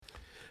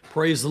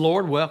Praise the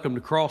Lord. Welcome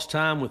to Cross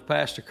Time with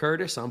Pastor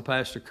Curtis. I'm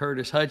Pastor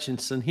Curtis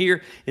Hutchinson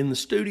here in the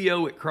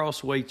studio at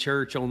Crossway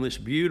Church on this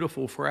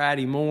beautiful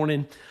Friday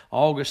morning,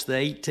 August the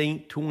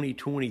 18th,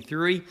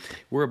 2023.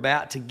 We're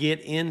about to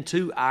get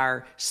into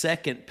our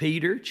 2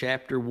 Peter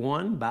chapter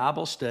 1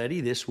 Bible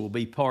study. This will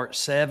be part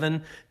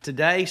 7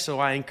 today, so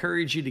I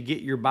encourage you to get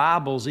your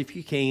Bibles if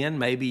you can,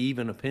 maybe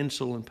even a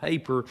pencil and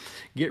paper.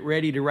 Get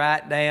ready to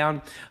write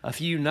down a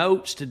few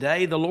notes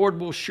today. The Lord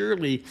will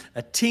surely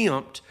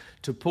attempt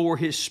to pour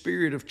His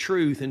Spirit of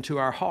truth into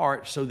our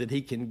hearts so that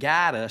He can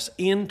guide us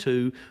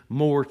into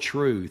more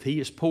truth. He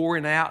is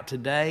pouring out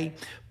today,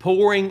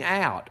 pouring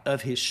out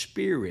of His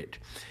Spirit.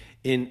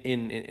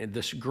 In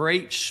this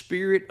great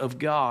Spirit of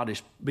God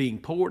is being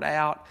poured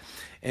out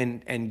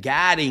and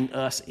guiding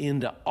us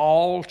into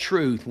all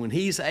truth. When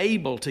He's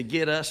able to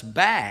get us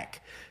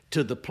back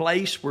to the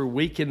place where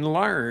we can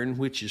learn,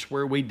 which is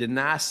where we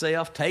deny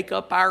self, take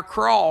up our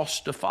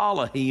cross to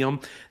follow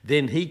Him,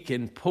 then He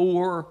can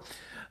pour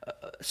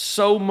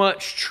so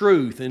much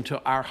truth into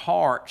our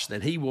hearts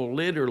that He will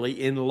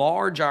literally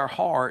enlarge our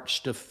hearts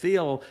to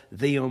fill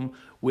them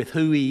with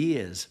who He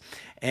is.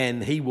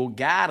 And He will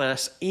guide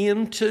us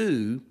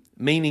into,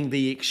 meaning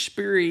the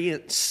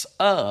experience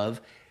of,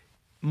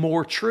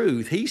 more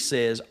truth. He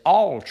says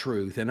all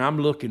truth, and I'm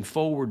looking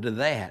forward to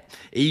that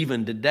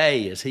even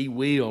today as He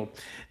will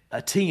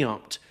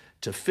attempt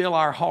to fill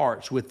our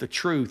hearts with the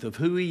truth of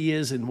who He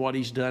is and what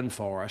He's done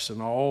for us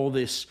and all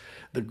this,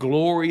 the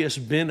glorious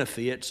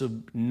benefits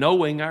of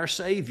knowing our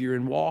Savior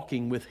and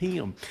walking with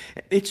Him.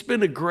 It's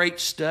been a great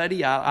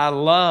study. I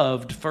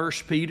loved 1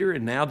 Peter,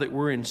 and now that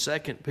we're in 2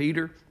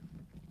 Peter,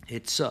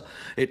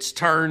 it's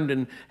turned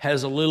and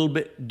has a little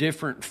bit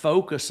different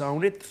focus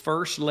on it. The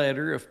first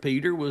letter of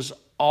Peter was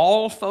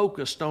all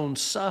focused on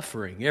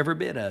suffering, every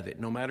bit of it.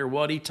 No matter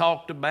what he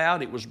talked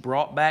about, it was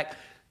brought back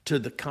to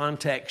the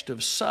context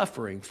of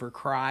suffering for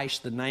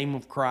Christ, the name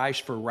of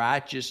Christ, for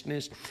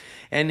righteousness.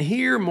 And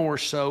here more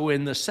so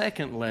in the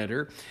second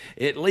letter,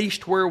 at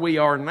least where we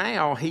are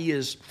now, he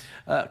is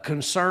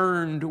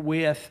concerned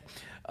with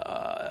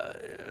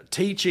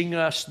teaching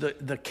us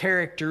the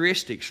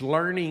characteristics,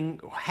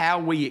 learning how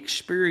we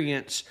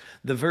experience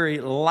the very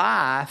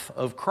life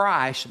of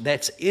Christ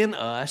that's in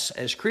us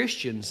as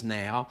Christians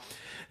now,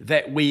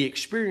 that we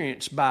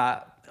experience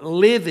by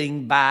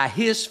living by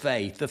His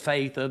faith, the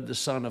faith of the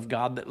Son of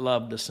God that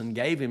loved us and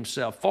gave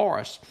Himself for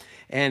us.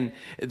 And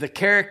the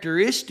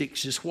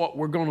characteristics is what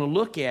we're going to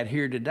look at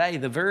here today,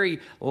 the very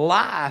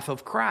life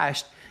of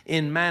Christ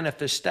in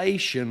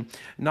manifestation,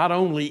 not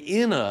only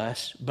in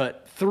us,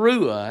 but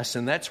through us,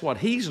 and that's what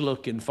He's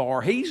looking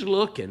for.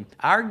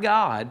 Our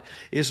God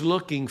is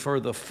looking for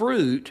the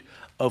fruit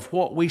of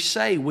what we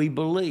say we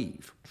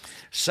believe.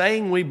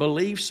 Saying we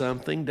believe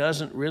something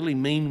doesn't really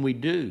mean we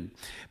do.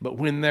 But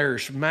when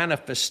there's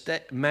manifest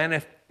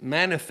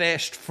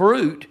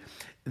fruit,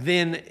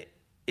 then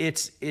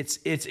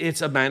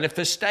it's a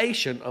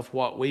manifestation of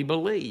what we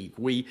believe.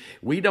 We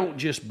don't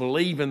just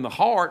believe in the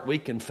heart, we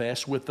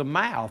confess with the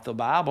mouth. The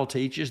Bible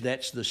teaches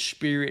that's the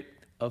spirit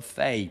of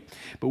faith.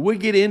 But we'll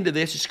get into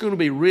this. It's going to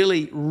be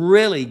really,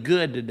 really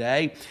good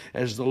today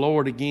as the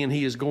Lord, again,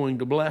 He is going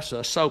to bless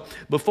us. So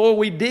before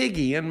we dig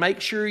in,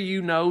 make sure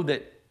you know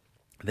that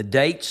the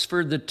dates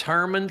for the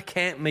determined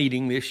camp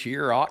meeting this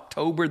year,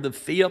 October the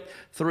 5th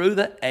through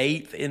the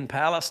 8th in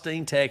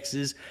Palestine,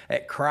 Texas,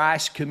 at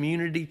Christ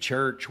Community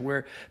Church,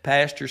 where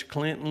Pastors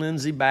Clint and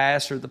Lindsay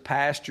Bass are the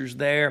pastors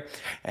there.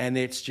 And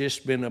it's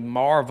just been a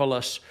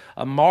marvelous,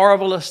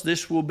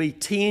 this will be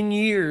 10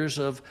 years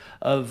of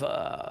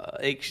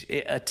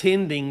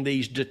attending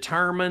these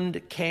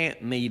determined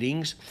camp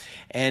meetings.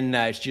 And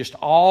it's just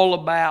all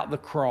about the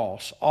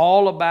cross,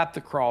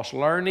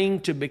 learning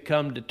to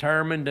become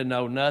determined to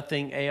know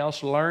nothing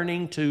else,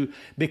 learning to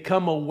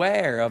become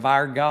aware of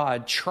our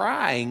God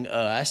trying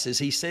us, as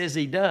He says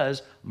He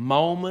does,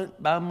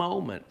 moment by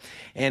moment.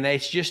 And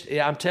it's just,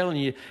 I'm telling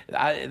you,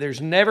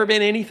 there's never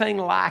been anything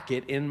like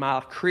it in my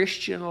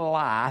Christian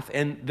life,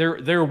 and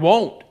there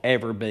won't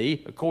ever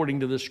be, according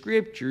to the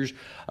Scriptures,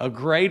 a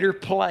greater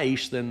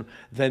place than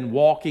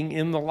walking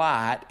in the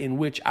light in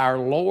which our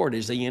Lord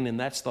is in, and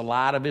that's the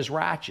light of His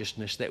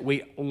righteousness that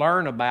we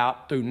learn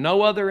about through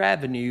no other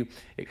avenue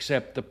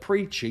except the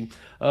preaching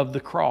of the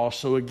cross.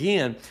 So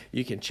again,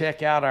 you can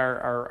check out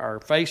our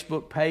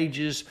Facebook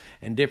pages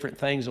and different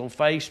things on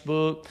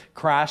Facebook.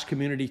 Christ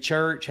Community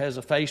Church has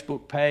a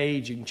Facebook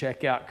page. You can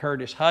check out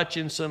Curtis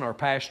Hutchinson or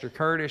Pastor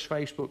Curtis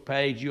Facebook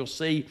page. You'll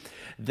see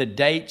the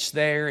dates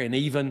there, and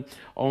even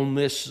on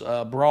this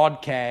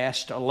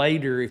broadcast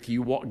later, if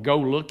you go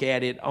look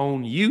at it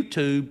on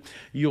YouTube,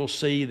 you'll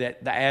see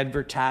that the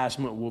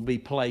advertisement will be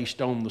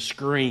placed on the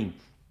screen.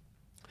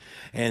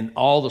 And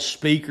all the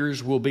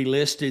speakers will be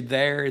listed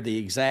there, the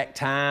exact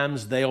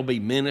times they'll be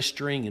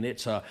ministering. And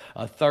it's a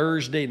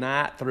Thursday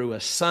night through a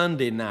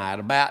Sunday night.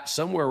 About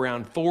somewhere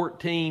around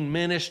 14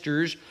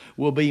 ministers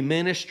will be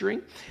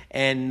ministering.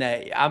 And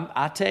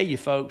I tell you,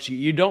 folks,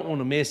 you don't want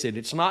to miss it.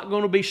 It's not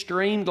going to be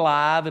streamed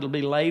live. It'll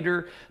be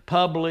later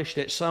published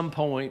at some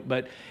point.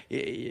 But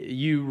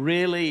you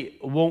really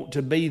want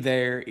to be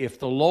there if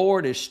the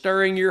Lord is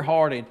stirring your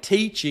heart and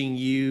teaching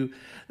you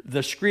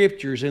the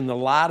Scriptures in the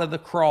light of the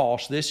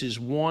cross. This is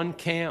one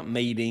camp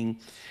meeting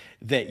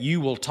that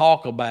you will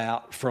talk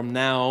about from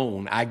now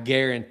on. I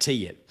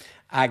guarantee it.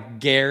 I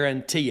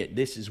guarantee it.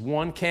 This is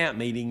one camp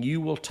meeting you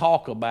will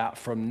talk about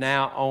from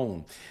now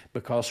on.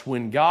 Because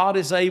when God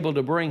is able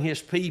to bring His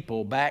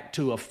people back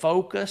to a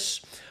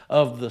focus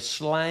of the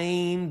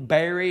slain,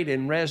 buried,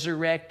 and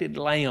resurrected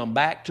Lamb,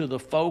 back to the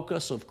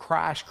focus of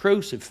Christ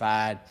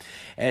crucified,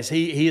 as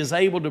He is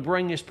able to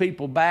bring His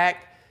people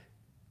back,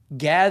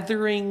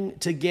 gathering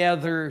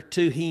together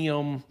to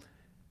Him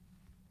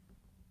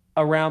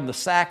around the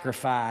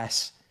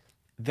sacrifice,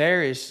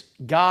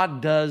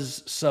 God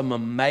does some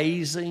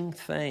amazing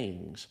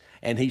things,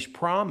 and He's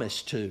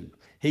promised to.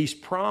 He's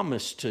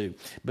promised to,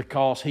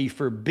 because He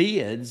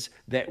forbids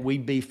that we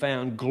be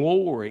found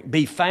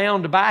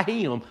by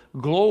Him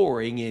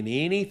glorying in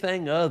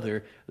anything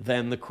other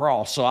than the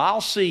cross. So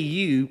I'll see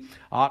you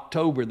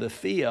October the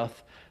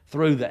 5th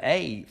through the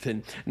 8th.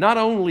 And not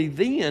only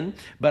then,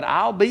 but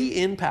I'll be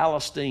in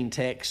Palestine,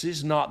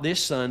 Texas, not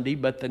this Sunday,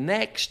 but the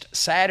next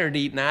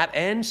Saturday night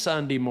and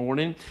Sunday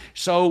morning.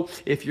 So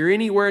if you're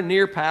anywhere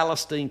near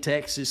Palestine,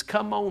 Texas,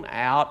 come on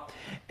out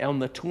on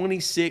the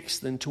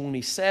 26th and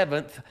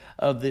 27th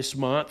of this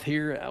month,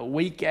 here a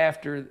week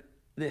after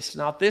this,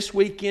 not this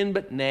weekend,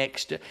 but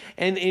next.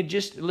 And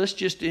let's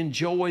just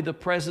enjoy the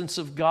presence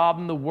of God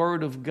and the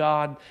Word of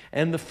God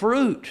and the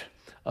fruit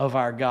of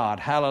our God.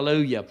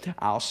 Hallelujah.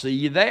 I'll see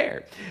you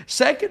there.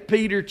 2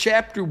 Peter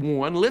chapter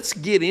 1. Let's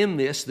get in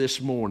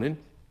this morning.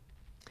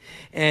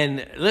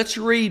 And let's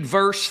read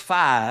verse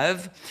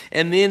 5.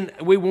 And then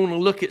we want to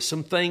look at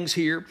some things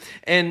here.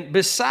 And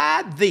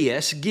beside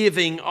this,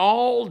 giving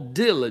all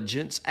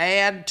diligence,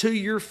 add to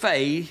your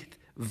faith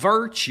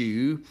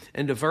virtue,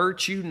 and to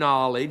virtue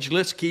knowledge.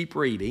 Let's keep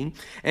reading.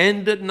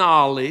 And to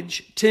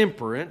knowledge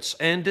temperance,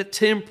 and to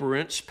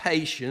temperance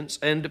patience,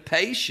 and to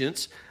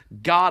patience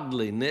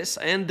godliness,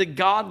 and to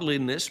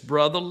godliness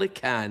brotherly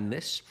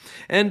kindness,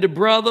 and to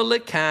brotherly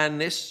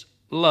kindness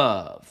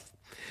love.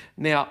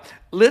 Now,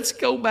 let's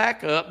go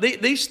back up.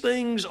 These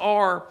things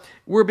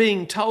we're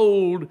being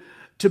told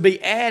to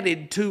be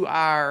added to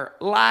our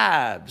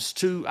lives,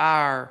 to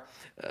our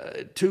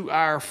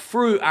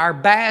fruit, our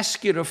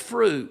basket of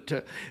fruit.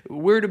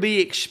 We're to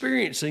be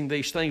experiencing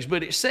these things.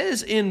 But it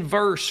says in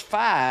verse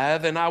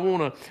 5, and I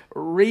want to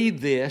read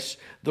this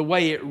the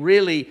way it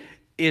really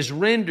is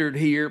rendered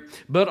here,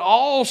 but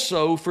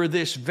also for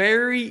this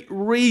very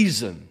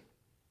reason,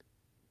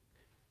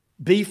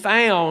 be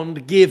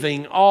found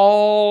giving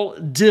all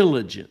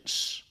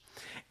diligence.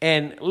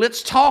 And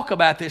let's talk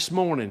about this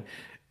morning,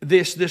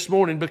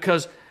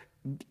 because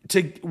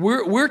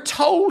we're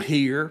told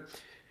here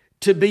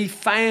to be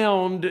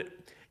found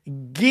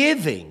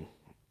giving.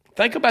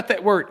 Think about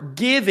that word,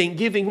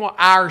 giving what?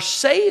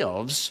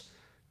 Ourselves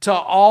to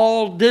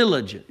all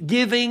diligence,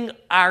 giving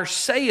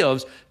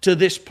ourselves to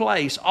this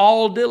place,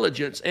 all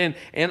diligence. And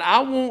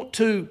I want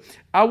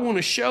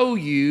to show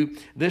you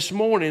this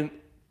morning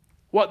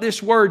what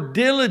this word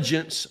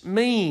diligence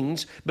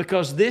means,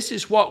 because this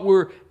is what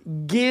we're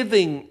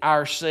giving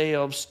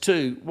ourselves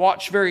to.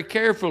 Watch very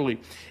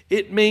carefully.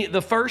 It means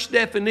the first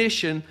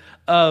definition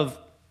of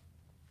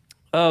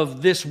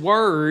this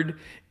word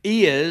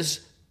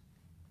is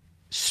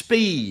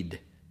speed,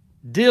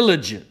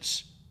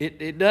 diligence.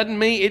 It doesn't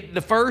mean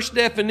the first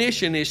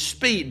definition is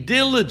speed.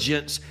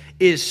 Diligence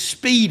is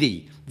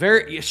speedy.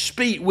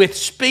 With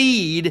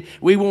speed,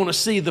 we want to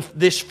see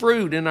this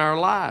fruit in our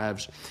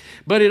lives.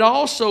 But it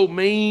also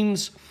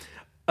means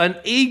an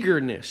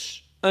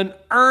eagerness, an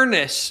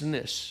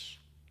earnestness,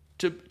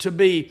 to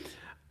be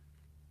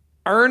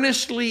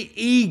earnestly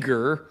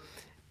eager,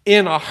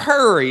 in a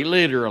hurry,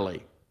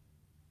 literally.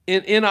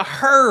 In a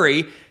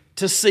hurry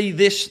to see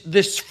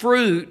this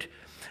fruit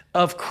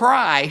of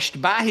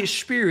Christ by His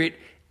Spirit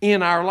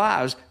in our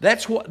lives.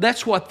 That's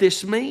what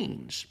this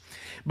means.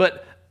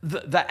 But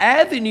the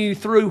avenue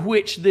through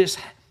which this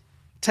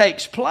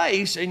takes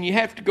place, and you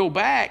have to go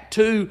back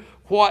to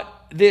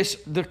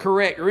the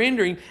correct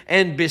rendering,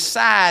 and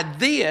beside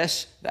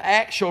this, the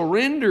actual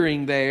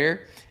rendering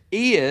there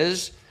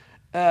is,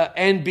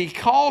 and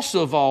because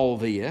of all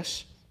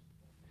this,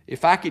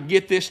 if I could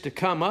get this to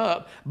come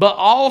up, but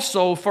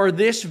also for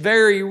this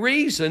very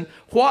reason.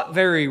 What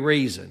very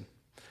reason?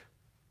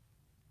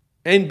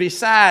 And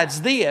besides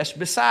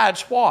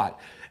what?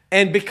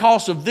 And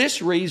because of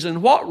this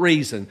reason, what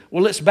reason?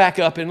 Well, let's back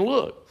up and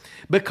look.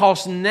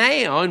 Because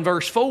now, in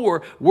verse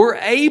 4, we're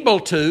able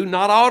to,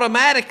 not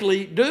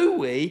automatically do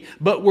we,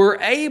 but we're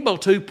able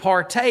to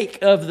partake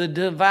of the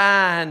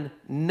divine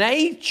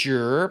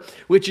nature,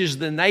 which is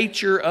the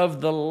nature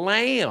of the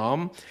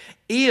Lamb,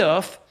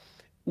 if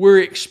we're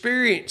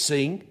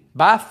experiencing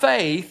by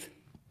faith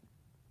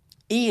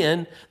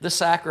in the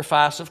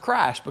sacrifice of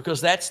Christ,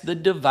 because that's the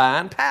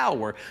divine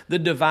power. The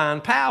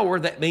divine power,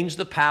 that means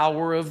the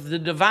power of the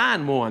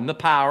divine one, the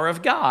power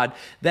of God,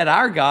 that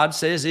our God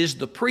says is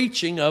the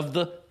preaching of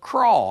the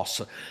cross.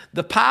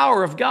 The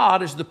power of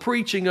God is the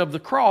preaching of the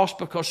cross,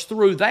 because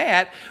through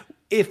that,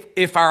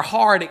 if our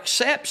heart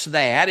accepts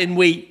that and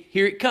we,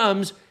 here it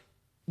comes,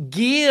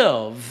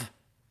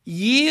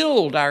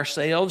 yield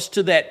ourselves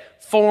to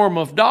that form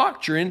of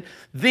doctrine,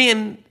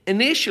 then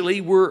initially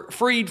we're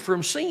freed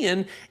from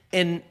sin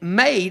and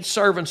made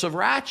servants of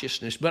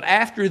righteousness. But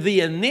after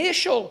the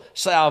initial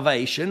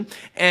salvation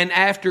and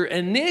after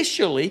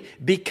initially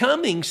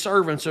becoming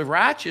servants of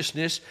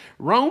righteousness,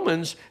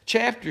 Romans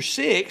chapter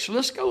 6,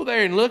 let's go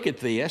there and look at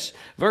this.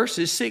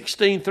 Verses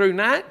 16 through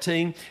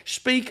 19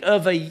 speak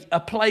of a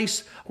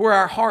place where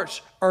our hearts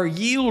are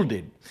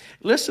yielded.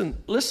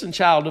 Listen,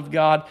 child of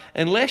God,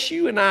 unless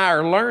you and I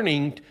are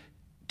learning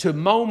to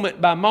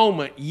moment by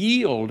moment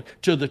yield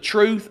to the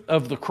truth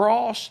of the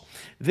cross,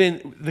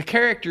 then the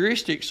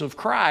characteristics of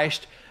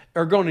Christ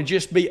are going to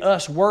just be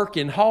us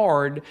working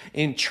hard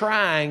and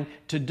trying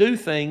to do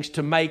things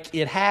to make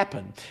it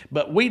happen.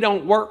 But we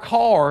don't work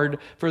hard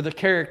for the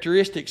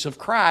characteristics of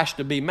Christ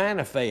to be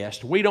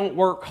manifest. We don't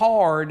work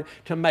hard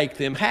to make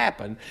them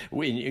happen.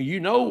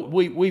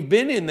 We've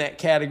been in that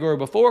category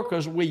before,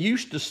 because we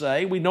used to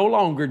say, we no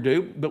longer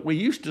do, but we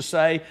used to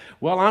say,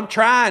 well, I'm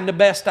trying the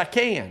best I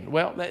can.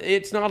 Well,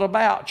 it's not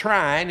about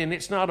trying, and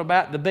it's not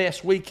about the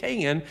best we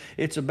can.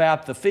 It's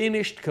about the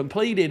finished,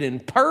 completed,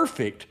 and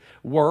perfect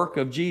work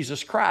of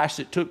Jesus Christ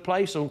that took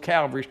place on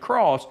Calvary's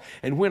cross.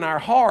 And when our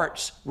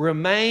hearts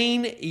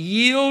remain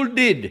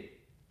yielded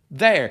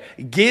there,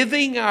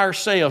 giving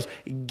ourselves,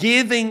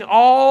 giving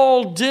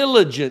all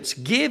diligence.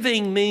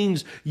 Giving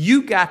means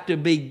you got to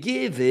be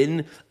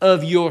given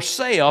of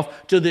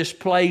yourself to this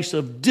place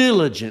of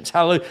diligence.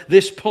 Hallelujah.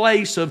 This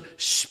place of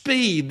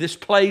speed, this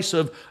place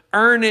of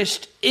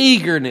earnest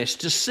eagerness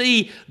to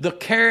see the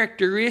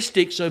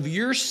characteristics of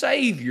your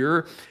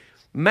Savior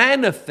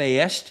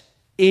manifest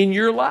in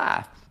your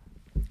life.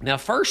 Now,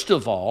 first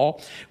of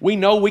all, we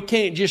know we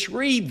can't just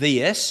read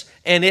this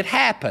and it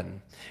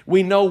happen.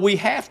 We know we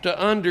have to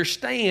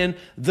understand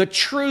the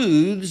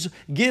truths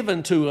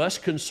given to us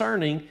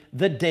concerning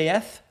the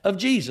death of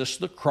Jesus,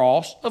 the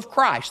cross of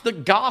Christ, the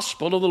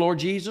gospel of the Lord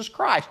Jesus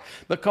Christ.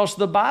 Because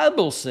the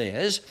Bible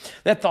says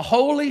that the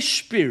Holy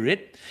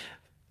Spirit,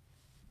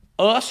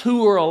 us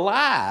who are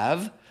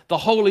alive, the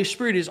Holy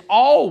Spirit is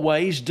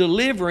always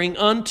delivering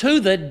unto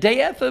the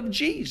death of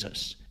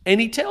Jesus. And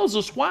he tells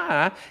us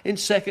why in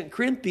 2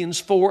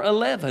 Corinthians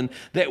 4:11,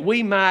 that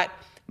we might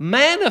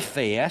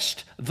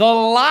manifest the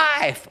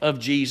life of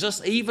Jesus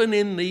even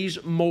in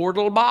these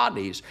mortal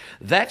bodies.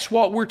 That's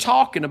what we're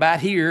talking about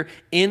here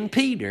in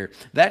Peter.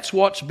 That's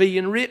what's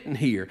being written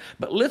here.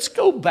 But let's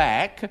go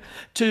back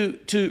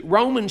to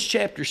Romans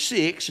chapter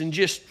 6 and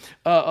just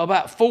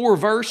about 4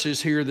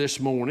 verses here this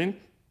morning,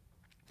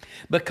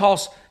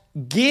 because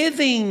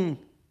giving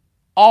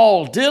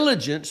all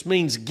diligence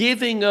means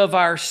giving of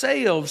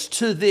ourselves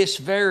to this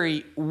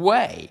very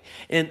way.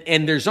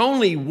 And there's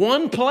only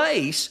one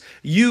place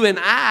you and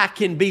I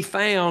can be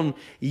found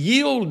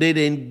yielded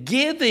and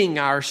giving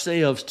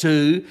ourselves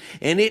to,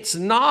 and it's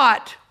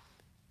not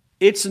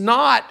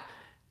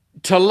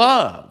to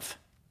love.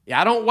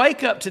 I don't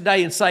wake up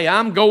today and say,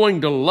 I'm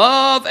going to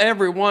love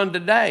everyone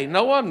today.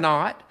 No, I'm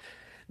not.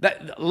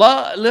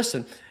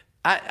 Listen,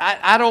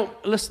 I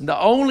don't, listen, the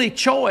only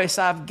choice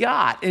I've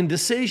got and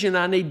decision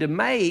I need to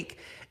make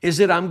is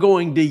that I'm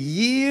going to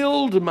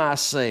yield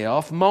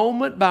myself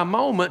moment by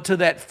moment to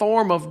that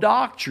form of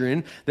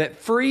doctrine that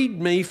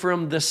freed me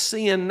from the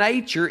sin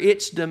nature,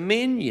 its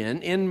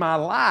dominion in my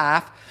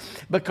life,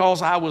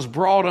 because I was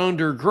brought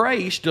under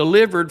grace,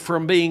 delivered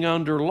from being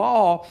under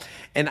law.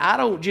 And I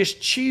don't just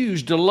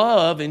choose to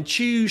love and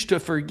choose to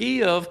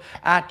forgive.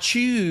 I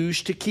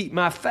choose to keep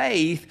my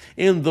faith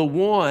in the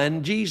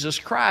one, Jesus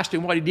Christ,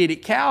 and what He did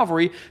at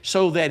Calvary,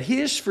 so that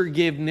His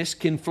forgiveness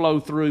can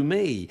flow through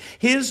me.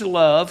 His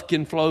love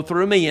can flow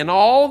through me. And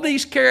all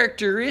these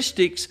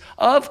characteristics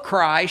of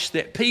Christ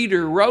that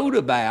Peter wrote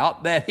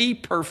about, that he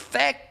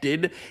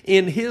perfected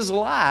in his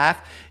life,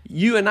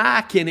 you and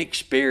I can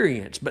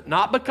experience, but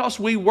not because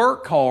we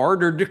work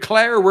hard or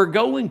declare we're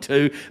going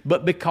to,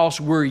 but because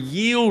we're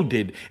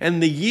yielded.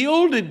 And the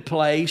yielded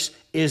place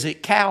is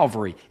at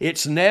Calvary.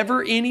 It's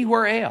never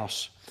anywhere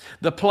else.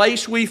 The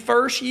place we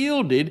first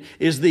yielded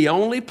is the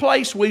only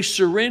place we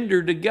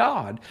surrender to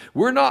God.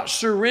 We're not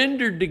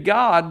surrendered to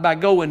God by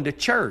going to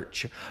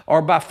church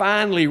or by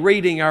finally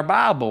reading our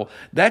Bible.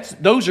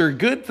 Those are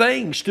good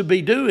things to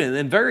be doing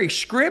and very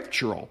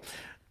scriptural.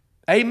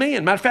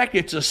 Amen. Matter of fact,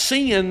 it's a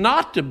sin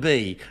not to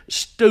be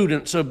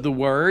students of the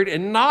Word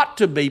and not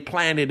to be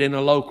planted in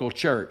a local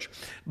church.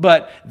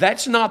 But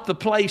that's not the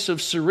place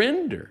of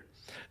surrender.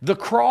 The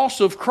cross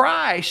of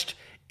Christ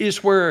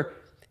is where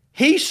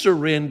He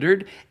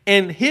surrendered,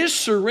 and His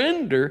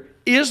surrender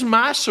is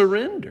my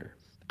surrender.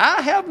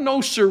 I have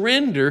no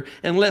surrender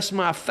unless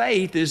my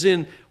faith is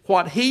in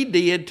what He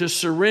did to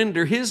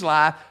surrender His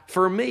life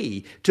for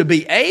me, to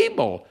be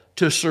able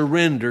to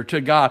surrender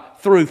to God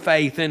through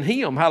faith in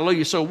Him.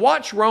 Hallelujah. So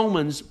watch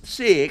Romans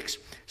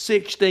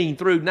 6:16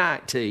 through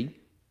 19.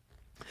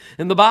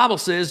 And the Bible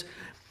says,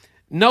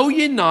 "Know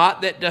ye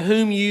not that to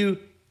whom you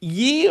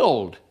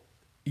yield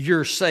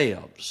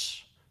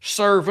yourselves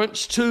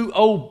servants to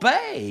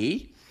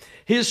obey,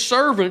 His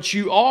servants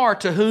you are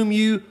to whom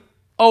you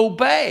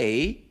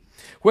obey,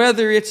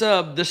 whether it's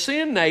of the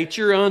sin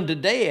nature unto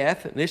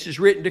death," and this is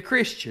written to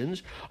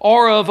Christians,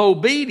 "or of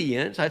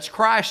obedience," that's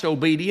Christ's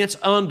obedience,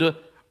 "unto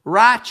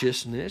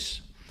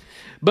righteousness.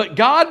 But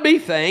God be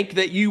thanked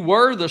that you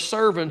were the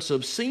servants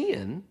of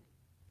sin,"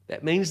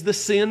 that means the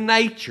sin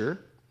nature,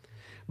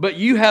 "but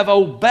you have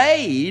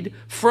obeyed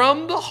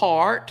from the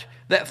heart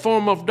that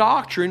form of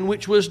doctrine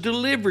which was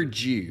delivered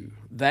you."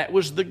 That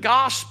was the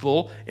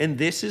gospel, and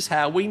this is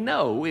how we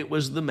know it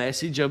was the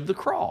message of the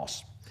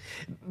cross.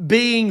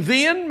 "Being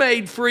then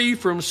made free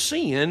from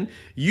sin,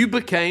 you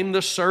became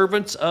the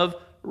servants of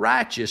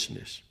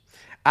righteousness.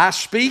 I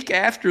speak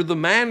after the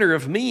manner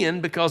of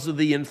men because of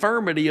the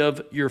infirmity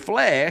of your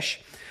flesh.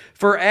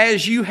 For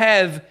as you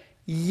have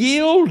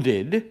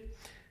yielded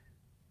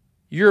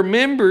your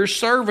members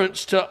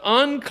servants to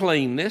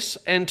uncleanness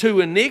and to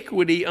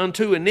iniquity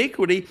unto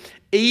iniquity,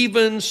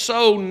 even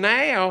so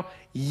now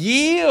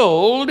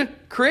yield,"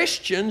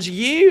 Christians,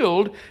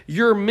 "yield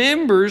your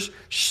members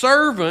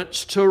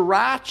servants to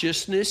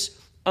righteousness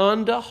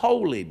unto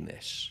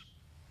holiness."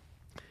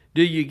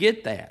 Do you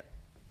get that?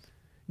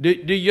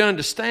 Do you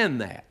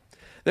understand that?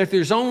 That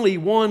there's only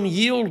one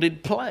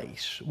yielded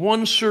place,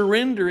 one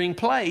surrendering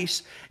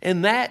place,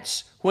 and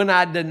that's when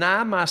I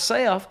deny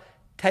myself,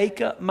 take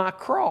up my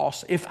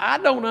cross. If I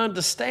don't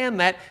understand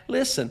that,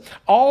 listen,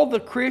 all the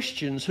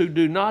Christians who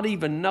do not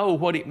even know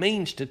what it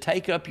means to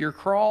take up your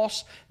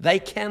cross, they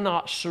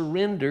cannot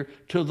surrender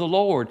to the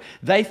Lord.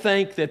 They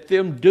think that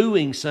them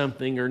doing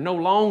something or no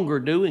longer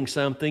doing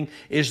something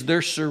is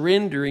their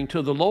surrendering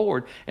to the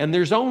Lord. And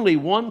there's only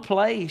one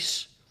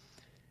place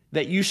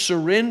that you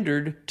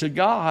surrendered to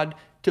God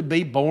to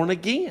be born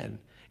again.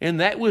 And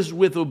that was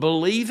with a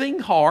believing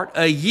heart,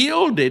 a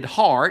yielded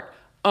heart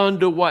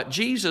unto what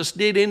Jesus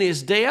did in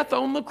His death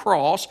on the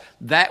cross.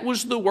 That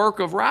was the work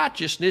of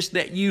righteousness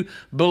that you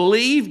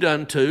believed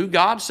unto.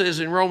 God says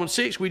in Romans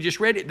 6, we just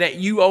read it, that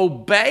you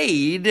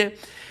obeyed.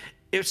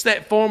 It's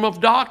that form of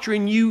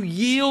doctrine you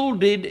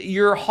yielded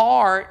your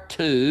heart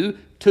to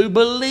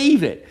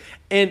believe it.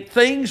 And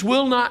things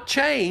will not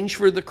change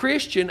for the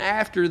Christian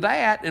after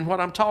that. And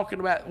what I'm talking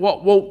about,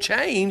 what won't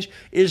change,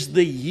 is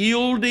the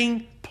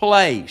yielding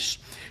place.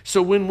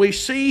 So when we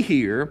see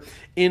here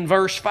in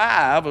verse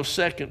 5 of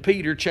 2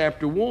 Peter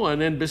chapter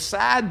 1, "And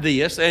beside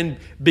this, and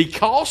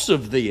because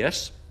of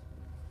this,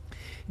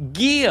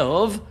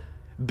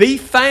 be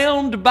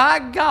found by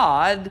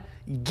God,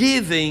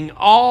 giving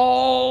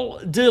all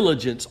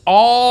diligence,"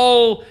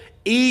 all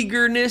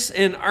eagerness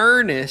and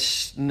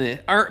earnestness,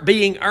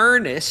 being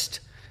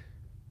earnest,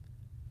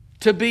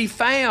 to be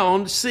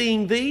found,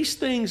 seeing these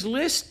things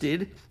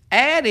listed,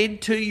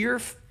 added to your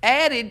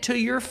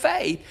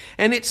faith.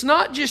 And it's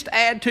not just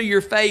add to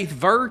your faith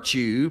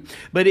virtue,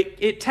 but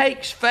it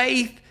takes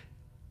faith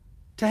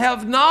to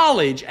have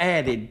knowledge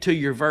added to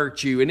your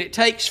virtue. And it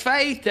takes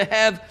faith to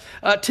have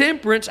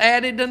temperance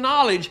added to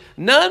knowledge.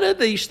 None of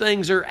these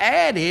things are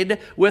added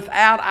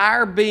without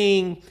our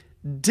being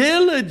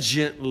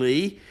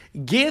diligently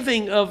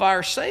giving of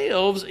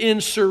ourselves in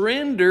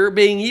surrender,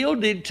 being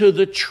yielded to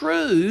the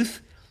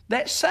truth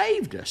that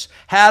saved us.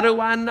 How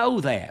do I know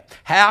that?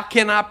 How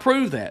can I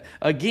prove that?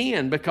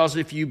 Again, because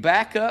if you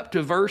back up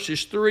to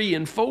verses 3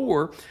 and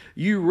 4,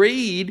 you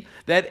read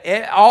that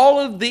all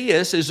of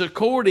this is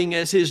according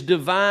as His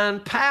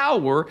divine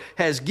power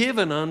has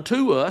given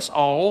unto us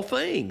all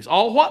things.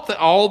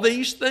 All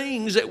these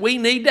things that we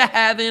need to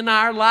have in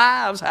our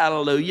lives,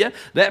 hallelujah,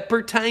 that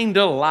pertain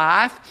to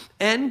life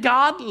and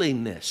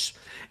godliness.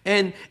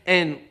 And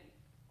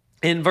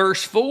in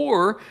verse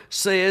 4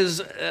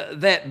 says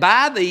that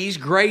by these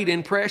great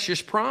and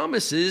precious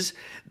promises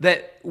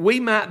that we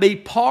might be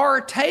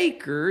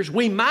partakers,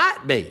 we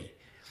might be.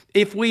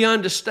 If we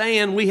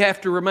understand we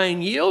have to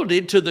remain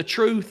yielded to the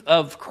truth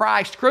of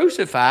Christ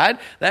crucified.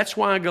 That's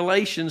why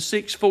Galatians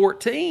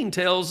 6:14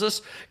 tells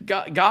us,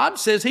 God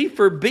says He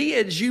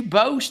forbids you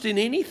boast in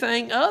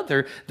anything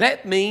other.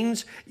 That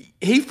means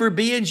He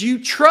forbids you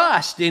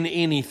trust in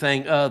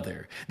anything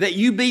other. That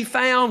you be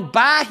found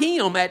by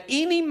Him at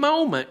any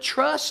moment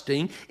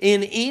trusting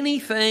in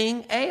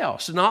anything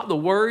else. Not the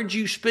words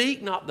you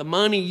speak, not the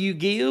money you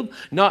give,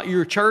 not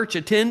your church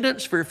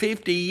attendance for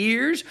 50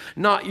 years,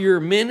 not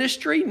your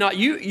ministry. Not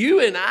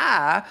you and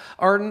I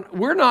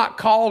we're not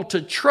called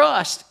to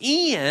trust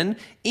in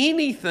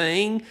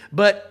anything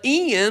but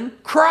in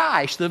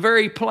Christ, the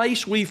very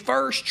place we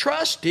first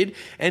trusted.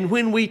 And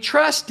when we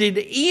trusted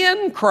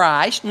in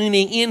Christ,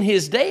 meaning in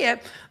His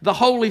death, the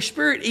Holy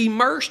Spirit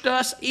immersed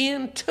us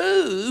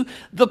into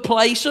the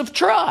place of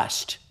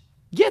trust.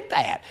 Get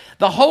that.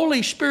 The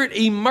Holy Spirit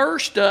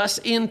immersed us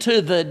into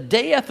the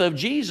death of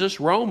Jesus,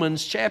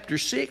 Romans chapter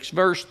 6,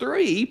 verse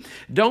 3.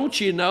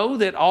 Don't you know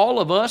that all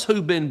of us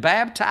who've been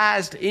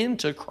baptized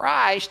into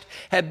Christ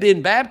have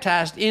been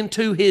baptized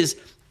into His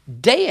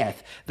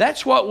death?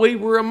 That's what we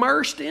were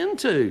immersed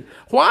into.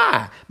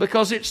 Why?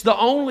 Because it's the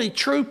only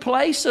true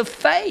place of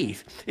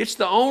faith. It's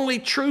the only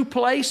true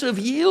place of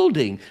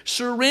yielding,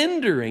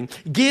 surrendering,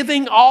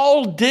 giving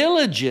all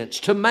diligence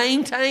to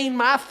maintain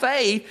my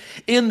faith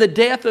in the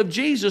death of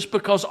Jesus,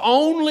 because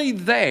only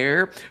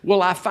there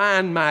will I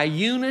find my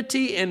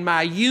unity and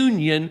my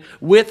union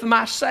with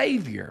my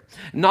Savior.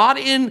 Not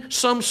in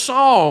some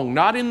song,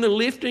 not in the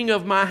lifting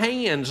of my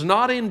hands,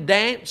 not in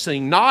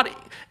dancing, not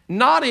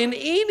in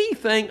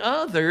anything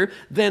other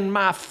than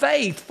my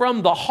faith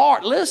from the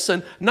heart.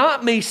 Listen,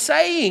 not me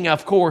saying,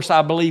 of course,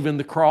 I believe in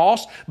the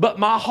cross, but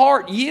my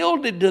heart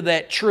yielded to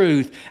that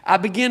truth. I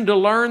began to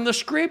learn the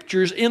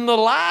Scriptures in the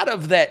light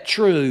of that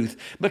truth,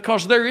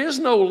 because there is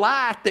no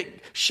light that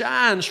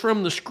shines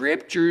from the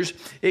Scriptures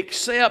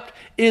except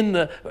in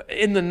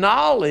the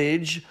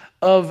knowledge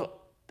of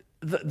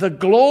the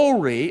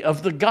glory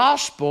of the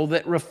gospel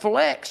that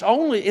reflects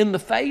only in the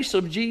face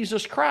of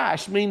Jesus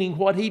Christ, meaning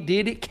what He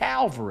did at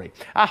Calvary.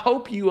 I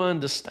hope you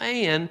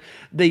understand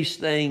these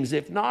things.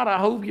 If not, I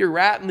hope you're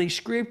writing these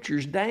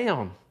Scriptures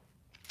down.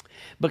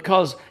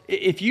 Because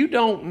if you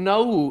don't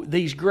know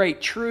these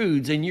great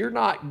truths and you're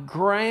not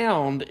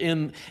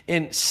grounded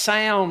in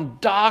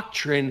sound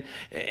doctrine,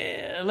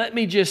 let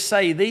me just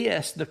say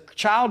this: the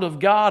child of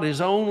God is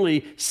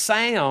only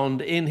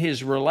sound in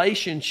his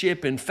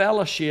relationship and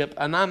fellowship,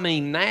 and I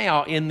mean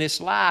now in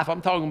this life.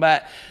 I'm talking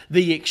about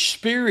the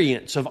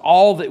experience of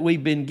all that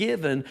we've been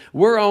given.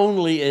 We're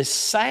only as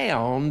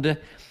sound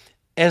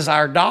as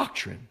our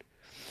doctrine.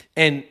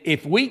 And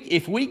if we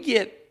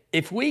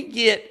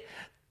get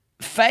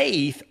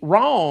faith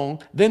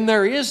wrong, then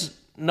there is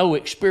no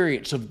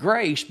experience of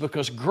grace,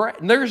 because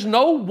there's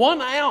no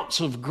 1 ounce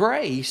of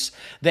grace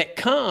that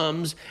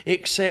comes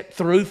except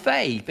through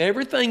faith.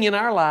 Everything in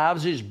our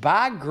lives is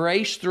by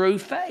grace through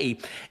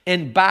faith.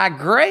 And by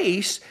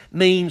grace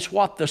means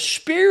what the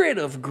Spirit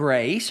of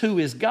grace, who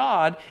is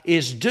God,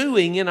 is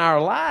doing in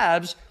our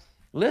lives.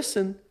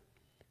 Listen,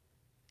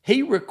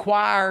 He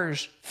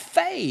requires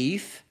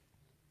faith.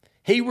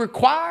 He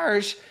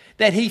requires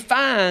that He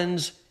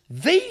finds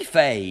the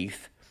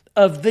faith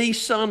of the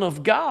Son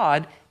of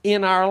God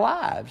in our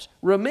lives.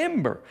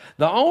 Remember,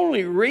 the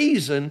only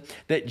reason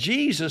that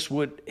Jesus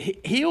would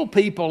heal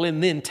people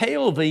and then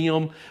tell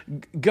them,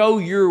 go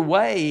your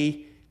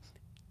way,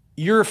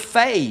 your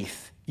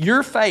faith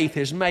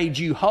has made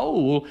you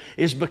whole,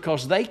 is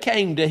because they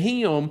came to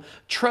Him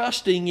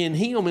trusting in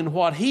Him and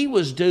what He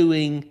was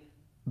doing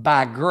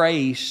by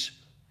grace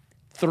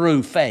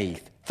through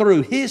faith,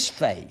 through His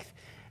faith.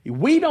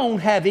 We don't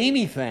have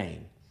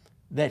anything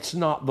that's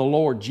not the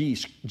Lord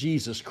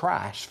Jesus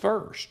Christ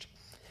first.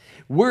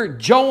 We're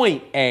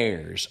joint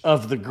heirs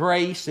of the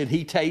grace that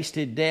He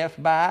tasted death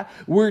by.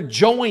 We're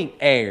joint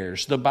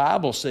heirs. The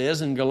Bible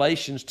says in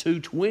Galatians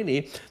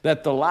 2:20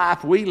 that the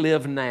life we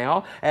live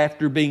now,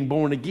 after being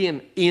born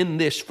again in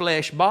this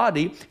flesh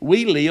body,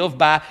 we live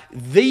by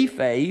the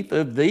faith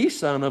of the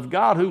Son of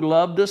God who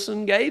loved us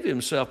and gave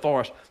Himself for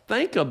us.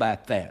 Think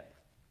about that.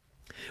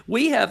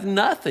 We have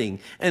nothing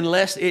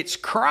unless it's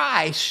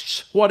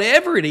Christ's,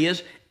 whatever it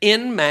is,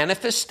 in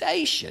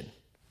manifestation.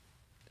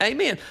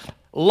 Amen.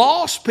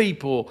 Lost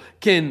people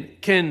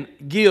can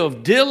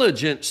give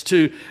diligence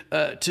to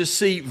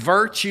see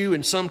virtue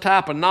and some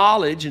type of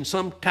knowledge and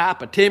some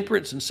type of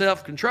temperance and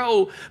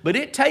self-control, but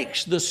it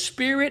takes the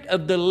Spirit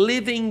of the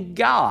living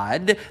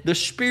God, the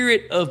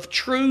Spirit of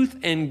truth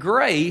and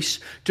grace,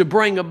 to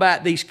bring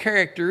about these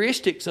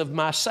characteristics of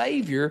my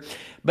Savior.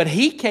 But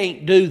He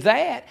can't do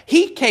that.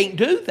 He can't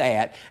do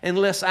that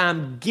unless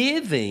I'm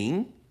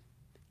giving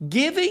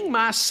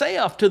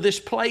myself to this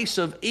place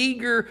of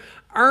eager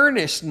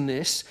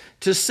earnestness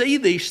to see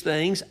these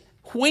things.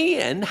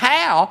 When?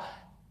 How?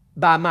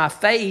 By my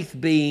faith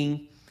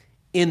being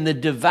in the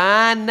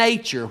divine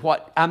nature,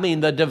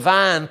 the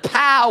divine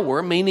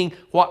power, meaning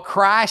what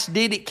Christ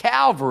did at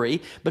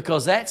Calvary,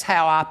 because that's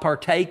how I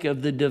partake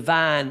of the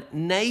divine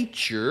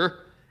nature.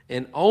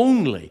 And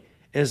only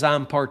as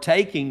I'm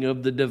partaking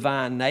of the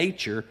divine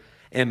nature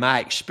am I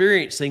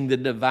experiencing the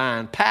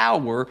divine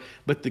power.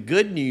 But the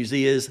good news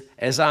is,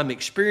 as I'm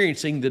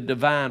experiencing the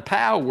divine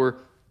power,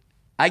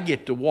 I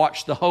get to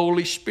watch the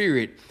Holy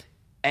Spirit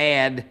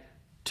add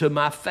to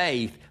my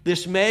faith.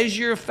 This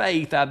measure of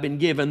faith I've been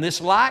given,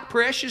 this like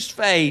precious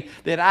faith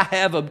that I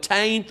have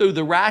obtained through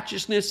the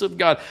righteousness of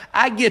God,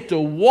 I get to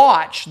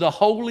watch the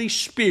Holy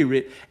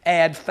Spirit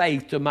add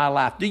faith to my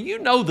life. Do you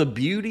know the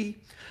beauty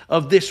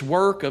of this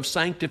work of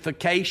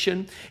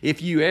sanctification? If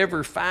you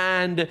ever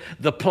find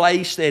the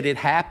place that it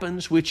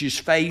happens, which is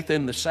faith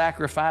in the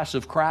sacrifice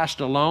of Christ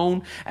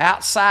alone,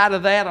 outside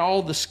of that,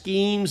 all the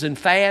schemes and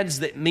fads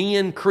that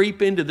men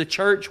creep into the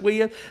church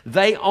with,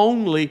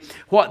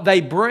 what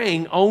they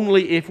bring,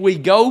 only if we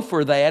go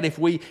for that, if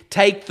we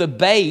take the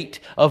bait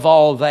of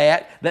all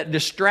that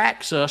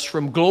distracts us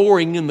from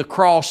glorying in the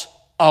cross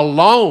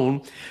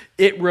alone,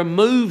 it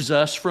removes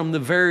us from the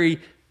very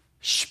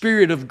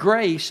Spirit of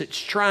grace that's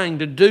trying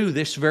to do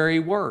this very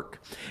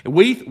work.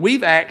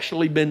 We've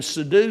actually been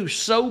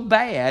seduced so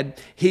bad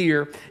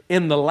here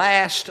in the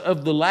last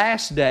of the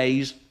last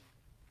days,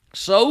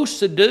 so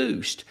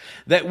seduced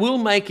that we'll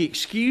make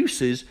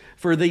excuses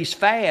for these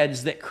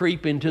fads that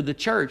creep into the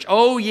church.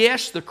 Oh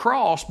yes, the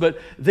cross, but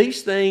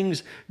these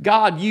things,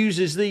 God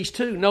uses these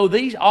too. No,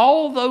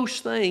 all those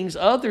things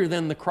other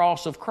than the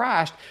cross of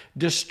Christ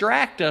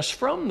distract us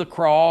from the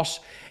cross,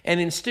 and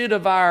instead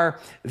of our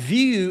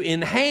view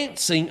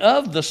enhancing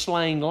of the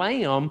slain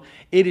lamb,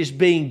 it is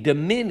being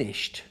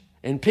diminished.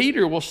 And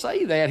Peter will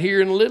say that here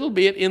in a little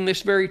bit in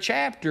this very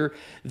chapter,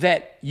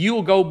 that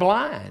you'll go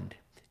blind.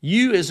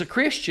 You as a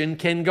Christian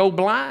can go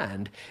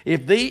blind.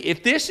 If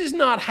this is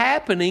not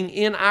happening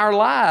in our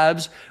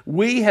lives,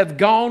 we have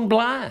gone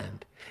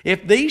blind.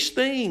 If these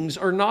things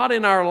are not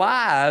in our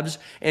lives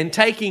and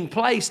taking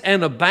place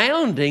and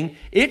abounding,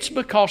 it's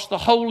because the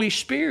Holy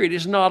Spirit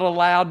is not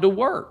allowed to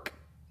work.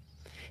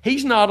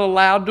 He's not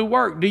allowed to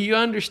work. Do you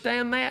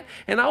understand that?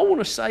 And I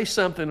want to say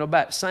something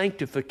about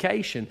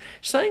sanctification.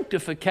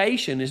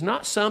 Sanctification is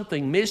not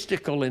something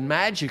mystical and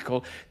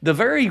magical. The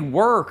very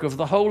work of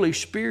the Holy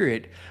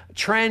Spirit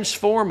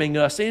transforming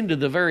us into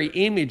the very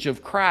image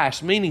of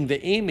Christ, meaning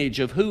the image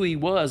of who He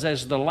was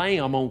as the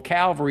Lamb on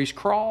Calvary's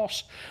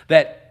cross,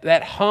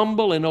 that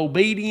humble and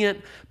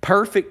obedient,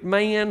 perfect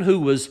man who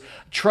was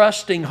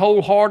trusting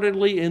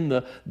wholeheartedly in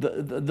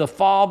the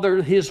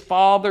Father, His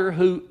Father,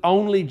 who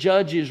only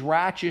judges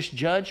righteous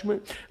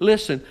judgment.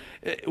 Listen,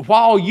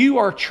 while you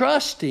are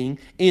trusting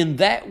in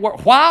that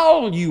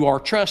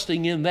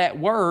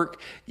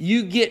work,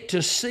 you get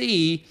to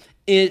see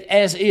it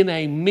as in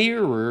a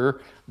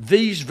mirror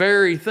these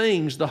very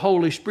things the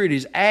Holy Spirit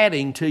is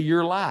adding to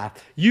your life.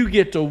 You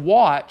get to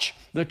watch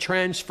the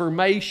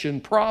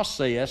transformation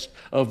process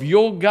of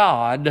your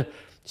God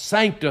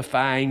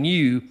sanctifying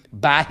you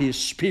by His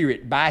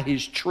Spirit, by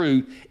His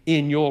truth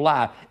in your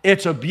life.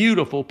 It's a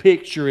beautiful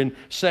picture in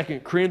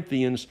 2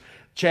 Corinthians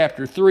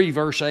chapter 3,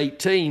 verse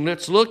 18.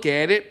 Let's look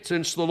at it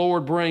since the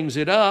Lord brings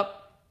it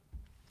up.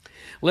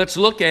 Let's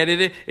look at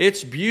it.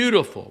 It's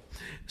beautiful.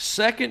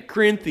 2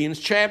 Corinthians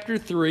chapter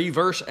 3,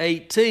 verse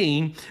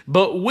 18,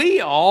 but we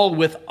all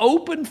with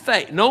open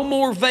face, no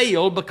more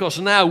veil, because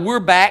now we're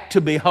back to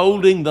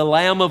beholding the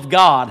Lamb of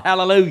God.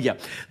 Hallelujah.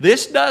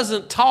 This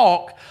doesn't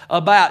talk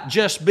about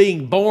just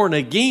being born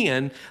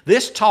again.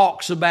 This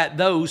talks about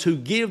those who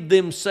give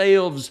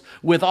themselves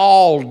with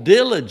all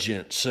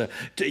diligence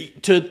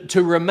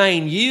to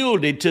remain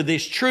yielded to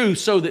this truth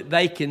so that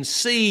they can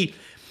see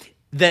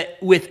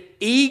that with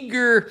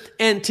eager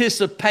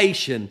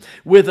anticipation,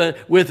 with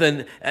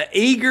an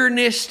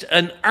eagerness,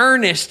 an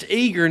earnest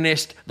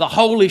eagerness, the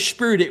Holy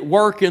Spirit at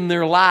work in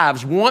their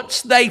lives.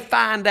 Once they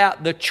find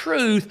out the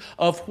truth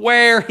of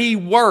where He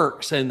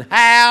works and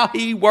how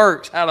He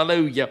works,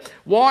 hallelujah.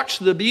 Watch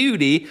the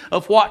beauty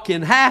of what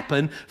can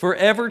happen for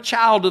every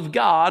child of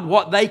God,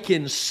 what they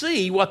can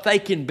see, what they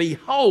can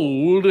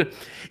behold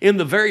in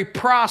the very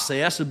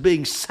process of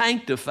being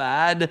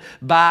sanctified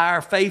by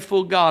our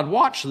faithful God.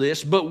 Watch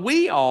this. But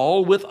we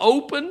all, with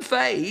open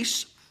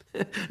face,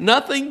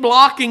 nothing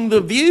blocking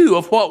the view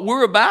of what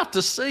we're about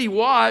to see,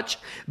 watch,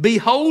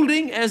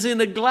 beholding as in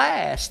a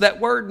glass.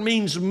 That word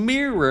means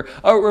mirror,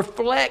 a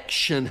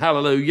reflection,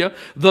 hallelujah,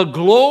 the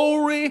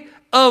glory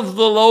of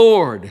the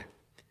Lord,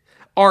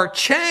 are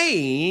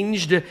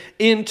changed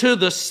into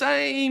the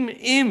same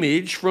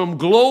image from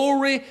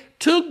glory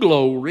to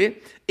glory,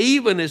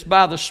 even as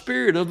by the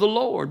Spirit of the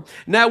Lord.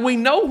 Now we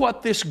know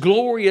what this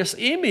glorious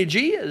image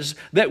is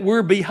that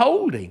we're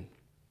beholding.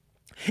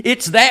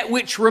 It's that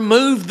which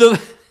removed the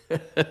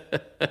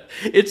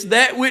It's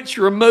that which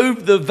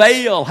removed the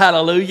veil,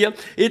 hallelujah.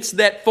 It's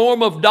that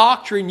form of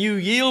doctrine you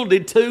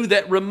yielded to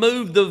that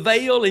removed the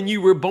veil and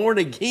you were born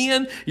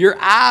again. Your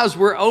eyes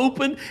were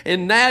open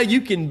and now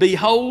you can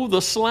behold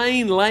the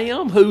slain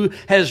Lamb who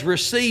has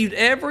received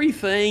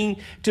everything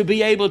to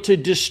be able to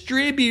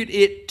distribute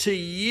it to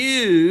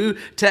you,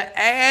 to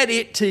add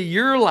it to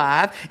your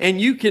life. And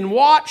you can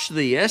watch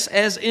this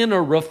as in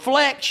a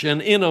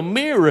reflection, in a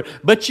mirror.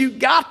 But you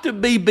got to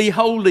be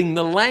beholding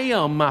the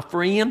Lamb, my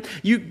friend.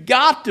 You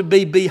got to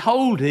be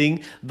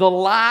beholding the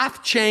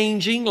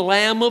life-changing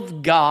Lamb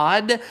of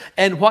God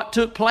and what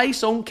took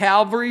place on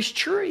Calvary's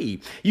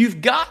tree. You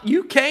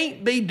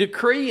can't be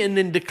decreeing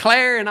and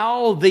declaring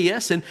all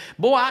this. And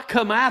boy, I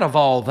come out of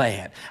all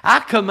that. I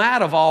come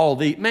out of all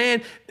the,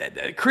 man,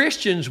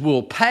 Christians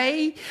will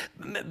pay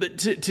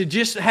to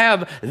just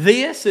have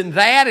this and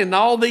that and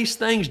all these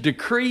things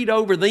decreed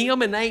over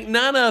them, and ain't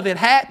none of it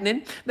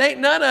happening. There ain't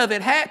none of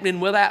it happening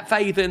without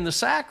faith in the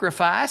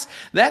sacrifice.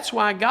 That's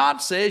why God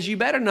said, says you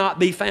better not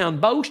be found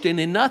boasting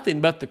in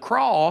nothing but the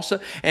cross.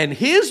 And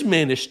his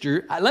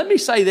minister, let me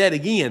say that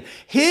again,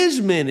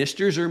 his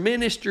ministers are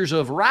ministers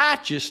of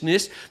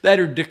righteousness that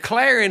are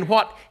declaring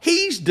what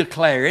he's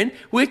declaring,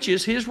 which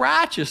is his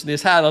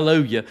righteousness.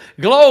 Hallelujah.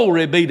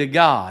 Glory be to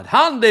God.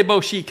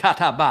 Hallelujah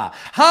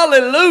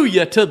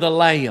to the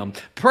Lamb.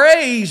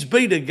 Praise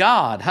be to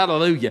God.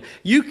 Hallelujah.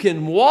 You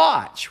can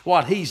watch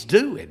what he's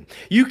doing.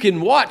 You can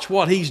watch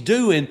what he's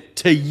doing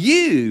to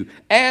you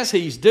as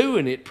he's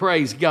doing it.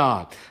 Praise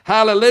God.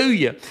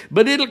 Hallelujah.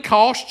 But it'll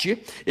cost you.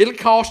 It'll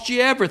cost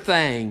you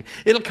everything.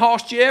 It'll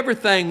cost you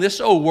everything this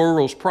old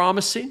world's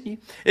promising you.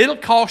 It'll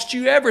cost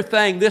you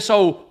everything this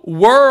old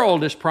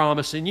world is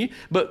promising you.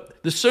 But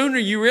the sooner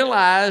you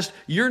realize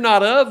you're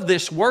not of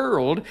this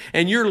world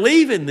and you're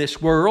leaving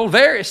this world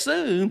very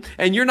soon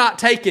and you're not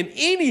taking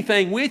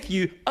anything with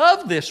you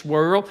of this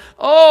world,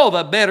 oh,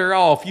 the better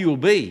off you'll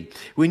be.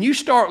 When you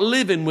start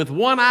living with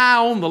one eye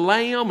on the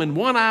Lamb and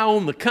one eye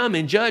on the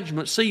coming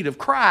judgment seat of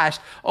Christ,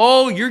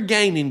 oh, you're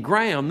gaining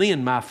ground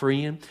then, my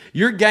friend.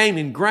 You're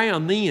gaining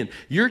ground then.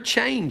 You're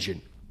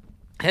changing.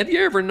 Have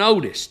you ever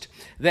noticed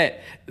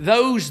that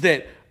those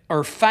that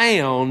are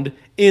found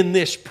in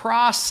this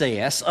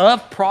process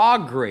of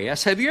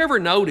progress, have you ever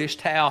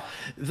noticed how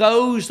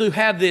those who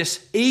have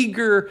this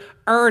eager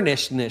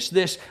earnestness,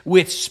 this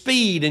with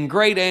speed and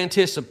great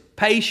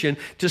anticipation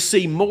to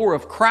see more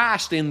of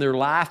Christ in their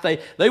life,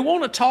 they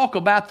want to talk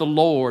about the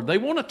Lord. They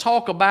want to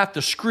talk about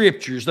the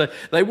Scriptures.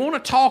 They want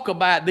to talk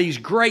about these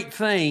great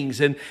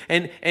things. And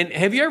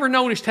have you ever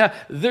noticed how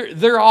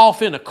they're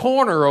off in a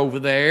corner over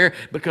there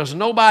because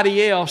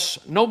nobody else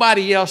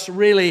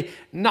really,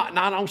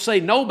 I don't say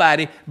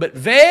nobody, but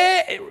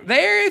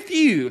very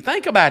few.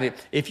 Think about it.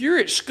 If you're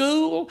at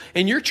school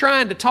and you're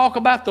trying to talk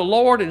about the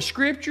Lord and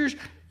Scriptures,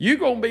 you're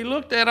going to be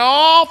looked at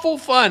awful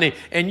funny,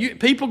 and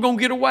people going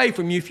to get away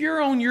from you. If you're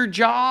on your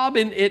job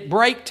at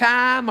break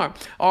time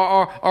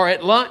or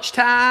at lunch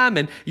time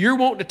and you're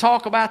wanting to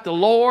talk about the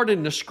Lord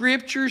and the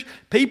Scriptures,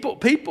 people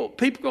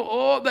go,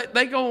 oh,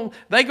 they going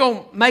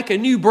to make a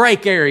new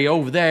break area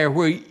over there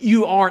where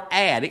you aren't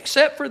at,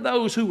 except for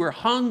those who are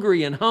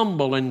hungry and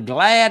humble and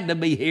glad to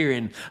be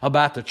hearing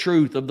about the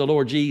truth of the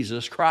Lord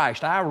Jesus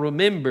Christ. I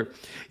remember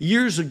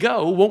years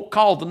ago, won't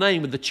call the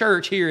name of the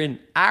church here in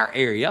our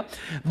area,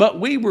 but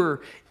we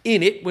were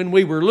in it when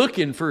we were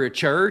looking for a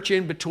church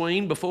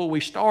before we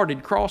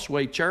started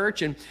Crossway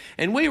Church, and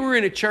we were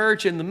in a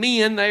church, and the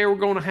men, they were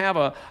going to have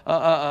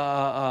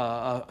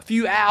a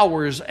few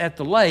hours at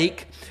the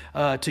lake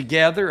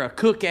together, a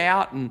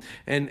cookout,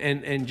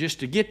 and just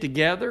to get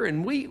together,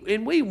 and we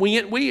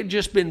went. We had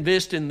just been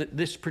visiting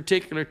this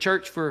particular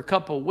church for a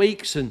couple of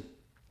weeks,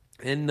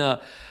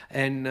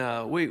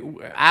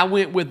 I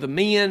went with the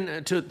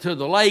men to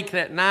the lake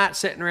that night,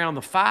 sitting around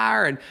the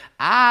fire, and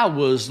I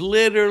was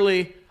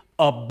literally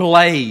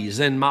ablaze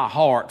in my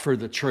heart for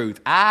the truth.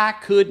 I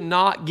could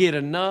not get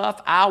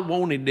enough. I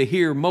wanted to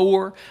hear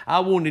more. I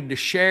wanted to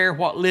share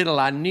what little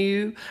I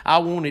knew. I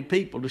wanted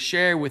people to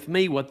share with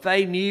me what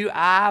they knew.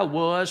 I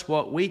was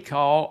what we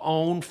call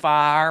on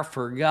fire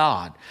for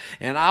God.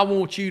 And I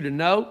want you to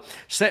know,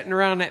 sitting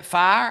around that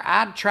fire,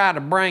 I'd try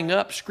to bring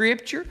up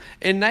Scripture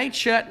and they'd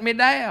shut me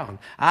down.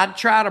 I'd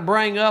try to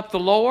bring up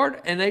the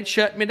Lord and they'd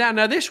shut me down.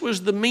 Now, this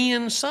was the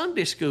men's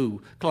Sunday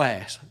school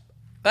class.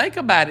 Think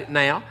about it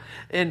now.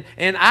 And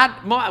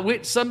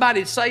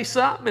somebody'd say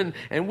something,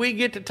 and we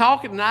get to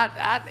talking,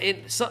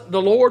 and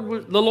the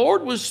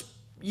Lord was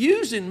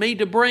using me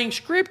to bring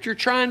Scripture,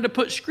 trying to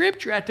put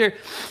Scripture out there.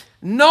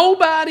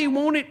 Nobody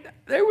wanted.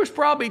 There was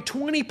probably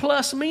 20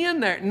 plus men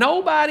there.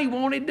 Nobody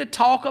wanted to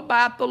talk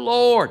about the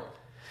Lord.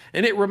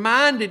 And it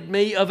reminded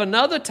me of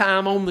another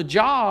time on the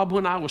job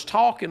when I was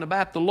talking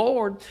about the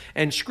Lord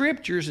and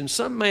Scriptures, and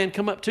some man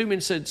come up to me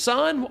and said,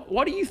 "Son,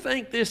 what do you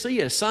think this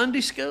is,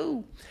 Sunday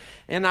school?"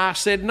 And I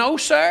said, "No,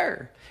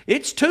 sir.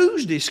 It's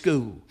Tuesday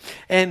school."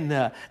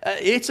 And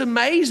it's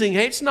amazing.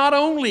 It's not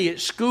only at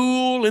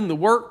school, in the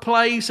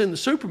workplace, in the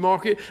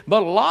supermarket,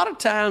 but a lot of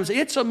times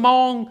it's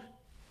among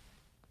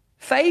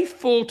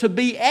faithful to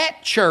be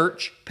at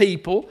church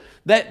people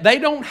that they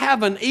don't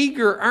have an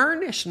eager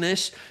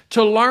earnestness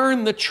to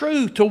learn the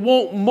truth, to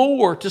want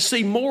more, to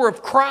see more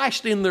of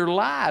Christ in their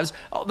lives.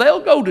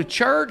 They'll go to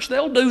church,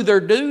 they'll do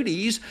their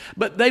duties,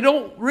 but they're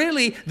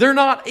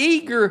not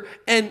eager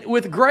and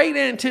with great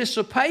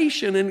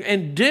anticipation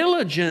and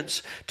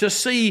diligence to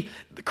see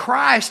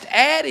Christ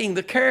adding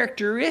the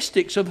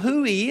characteristics of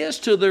who He is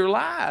to their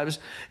lives.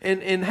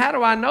 And how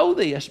do I know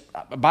this?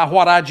 By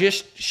what I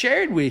just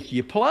shared with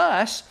you.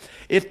 Plus,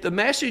 if the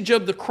message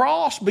of the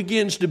cross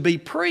begins to be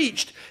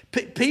preached,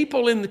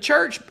 people in the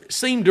church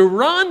seem to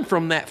run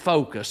from that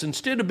focus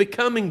instead of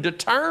becoming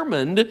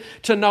determined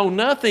to know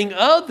nothing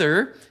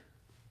other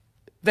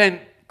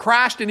than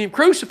Christ and Him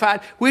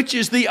crucified, which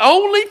is the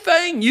only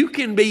thing you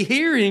can be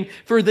hearing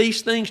for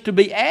these things to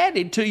be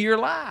added to your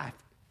life.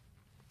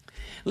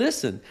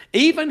 Listen,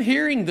 even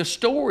hearing the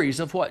stories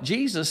of what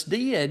Jesus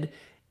did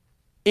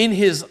in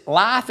His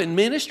life and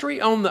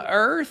ministry on the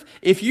earth,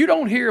 if you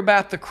don't hear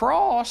about the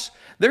cross,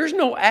 there's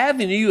no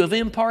avenue of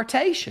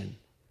impartation.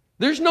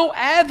 There's no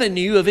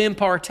avenue of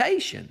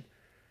impartation.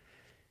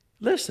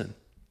 Listen,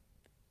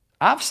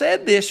 I've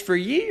said this for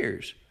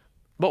years,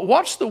 but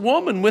what's the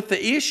woman with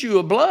the issue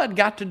of blood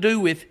got to do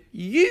with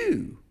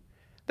you?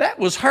 That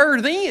was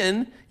her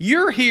then,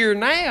 you're here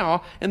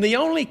now, and the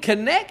only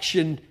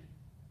connection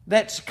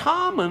that's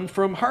common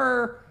from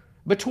her,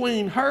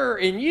 between her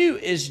and you,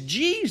 is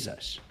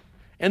Jesus.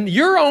 And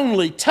your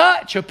only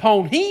touch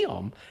upon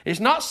Him is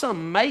not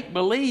some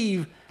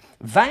make-believe,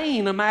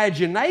 vain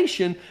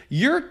imagination.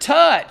 Your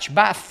touch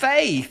by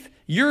faith,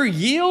 your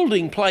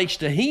yielding place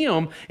to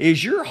Him,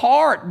 is your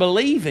heart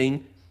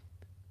believing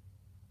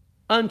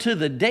unto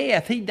the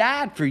death He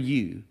died for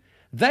you.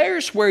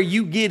 There's where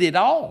you get it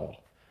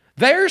all.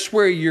 There's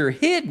where you're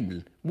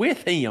hidden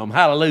with Him.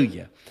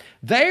 Hallelujah.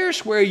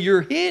 There's where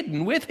you're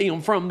hidden with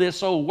Him from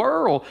this old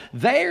world.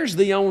 There's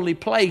the only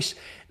place.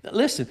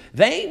 Listen,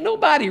 there ain't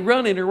nobody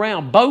running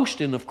around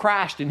boasting of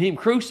Christ and Him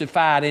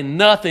crucified and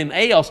nothing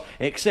else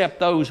except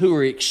those who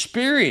are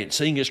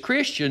experiencing as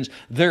Christians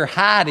their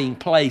hiding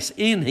place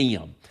in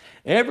Him.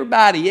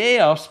 Everybody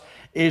else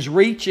is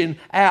reaching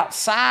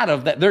outside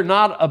of that. They're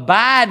not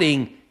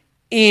abiding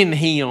in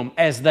Him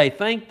as they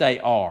think they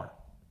are.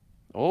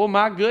 Oh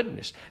my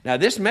goodness. Now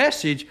this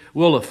message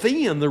will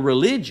offend the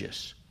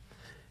religious.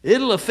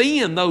 It'll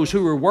offend those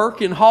who are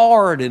working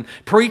hard and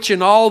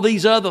preaching all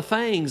these other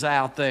things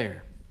out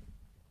there.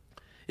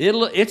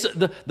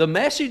 The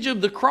message of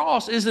the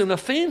cross is an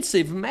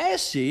offensive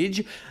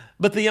message,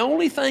 but the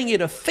only thing it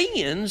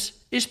offends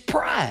is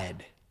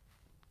pride.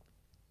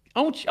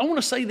 I want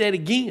to say that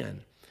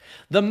again.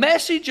 The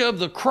message of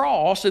the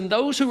cross and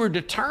those who are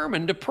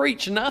determined to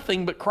preach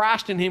nothing but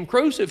Christ and Him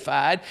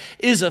crucified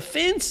is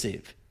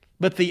offensive.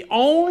 But the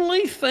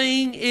only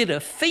thing it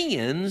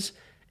offends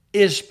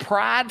is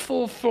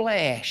prideful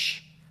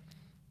flesh.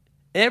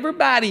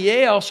 Everybody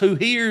else who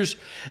hears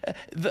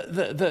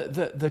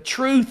the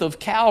truth of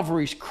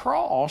Calvary's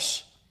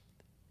cross,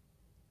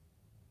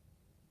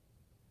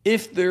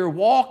 if they're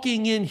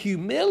walking in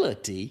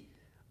humility,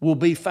 will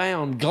be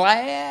found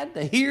glad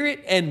to hear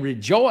it and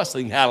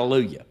rejoicing.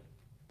 Hallelujah.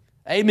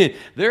 Amen.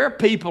 There are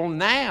people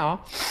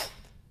now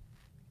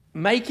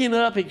making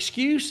up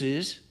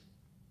excuses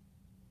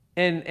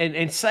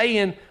and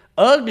saying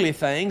ugly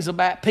things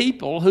about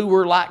people who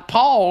were like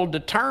Paul,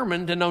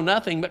 determined to know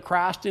nothing but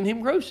Christ and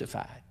Him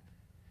crucified.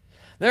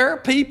 There are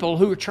people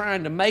who are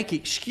trying to make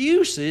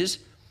excuses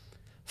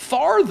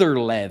for their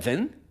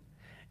leaven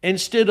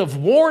instead of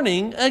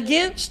warning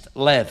against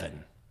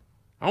leaven.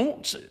 I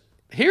want to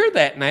hear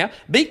that now.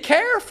 Be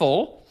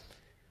careful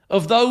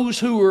of those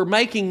who are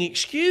making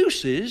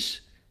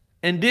excuses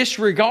and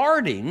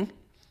disregarding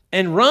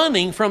and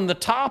running from the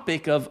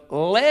topic of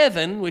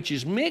leaven, which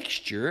is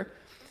mixture.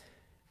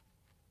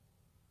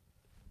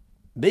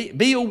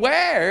 Be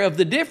aware of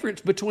the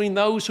difference between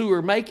those who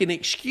are making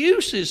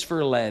excuses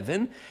for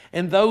leaven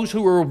and those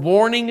who are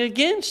warning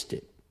against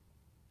it.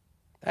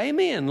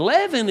 Amen.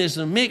 Leaven is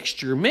a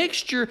mixture.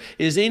 Mixture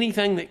is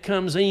anything that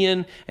comes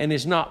in and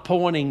is not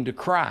pointing to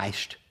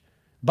Christ,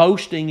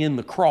 boasting in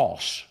the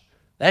cross.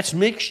 That's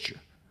mixture.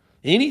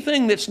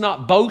 Anything that's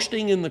not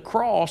boasting in the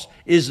cross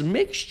is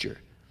mixture.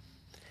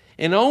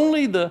 And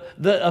only the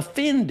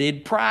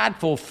offended,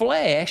 prideful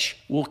flesh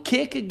will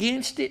kick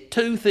against it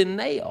tooth and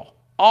nail,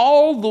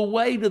 all the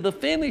way to the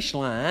finish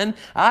line.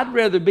 I'd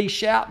rather be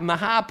shouting the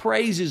high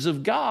praises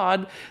of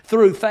God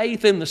through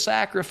faith in the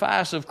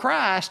sacrifice of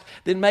Christ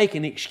than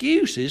making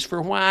excuses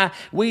for why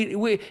we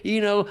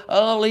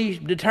all these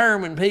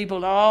determined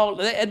people,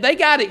 they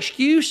got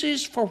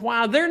excuses for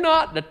why they're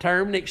not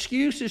determined,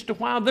 excuses to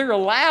why they're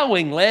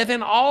allowing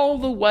leaven all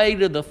the way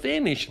to the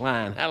finish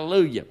line.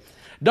 Hallelujah.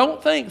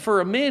 Don't think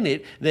for a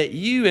minute that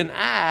you and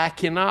I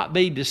cannot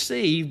be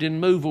deceived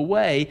and move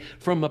away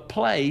from a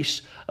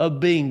place of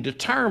being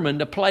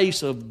determined, a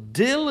place of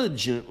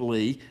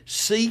diligently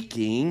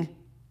seeking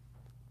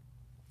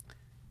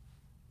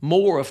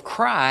more of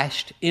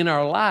Christ in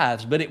our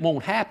lives. But it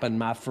won't happen,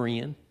 my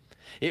friend.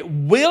 It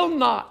will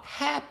not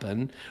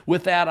happen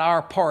without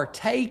our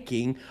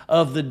partaking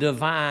of the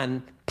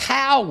divine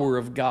power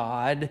of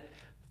God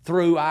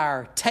through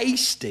our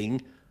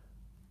tasting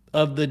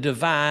of the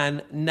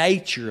divine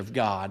nature of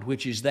God,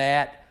 which is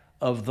that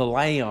of the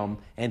Lamb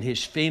and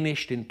His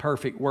finished and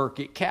perfect work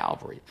at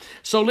Calvary.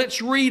 So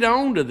let's read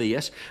on to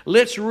this.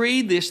 Let's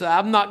read this.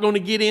 I'm not going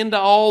to get into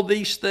all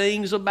these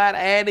things about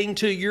adding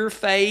to your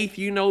faith.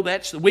 You know,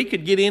 we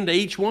could get into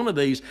each one of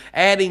these.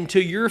 Adding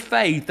to your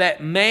faith,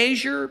 that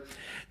measure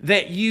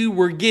that you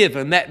were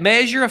given, that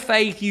measure of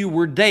faith you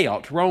were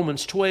dealt,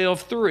 Romans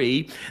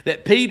 12:3,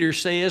 that Peter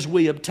says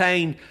we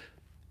obtained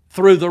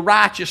through the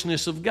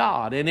righteousness of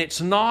God. And it's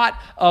not,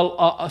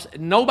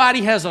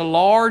 nobody has a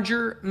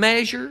larger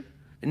measure,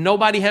 and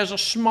nobody has a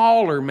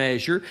smaller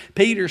measure.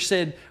 Peter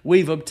said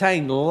we've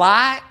obtained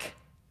like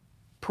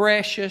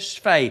precious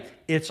faith.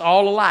 It's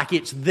all alike.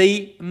 It's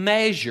the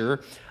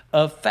measure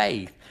of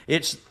faith.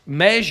 It's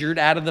measured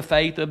out of the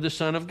faith of the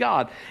Son of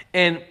God.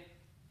 And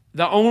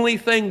the only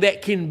thing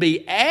that can be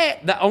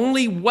the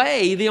only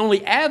way, the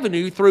only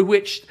avenue through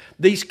which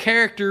these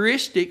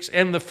characteristics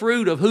and the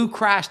fruit of who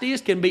Christ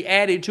is can be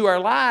added to our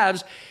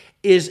lives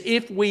is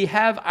if we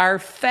have our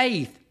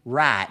faith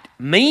right,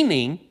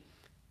 meaning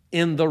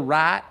in the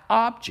right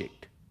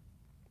object.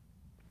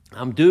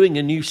 I'm doing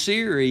a new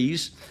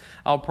series.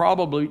 I'll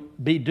probably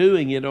be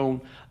doing it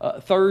on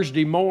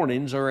Thursday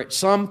mornings or at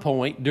some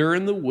point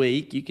during the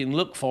week. You can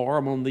look for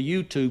them on the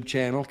YouTube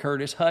channel,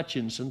 Curtis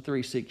Hutchinson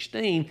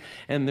 316,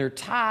 and they're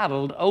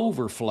titled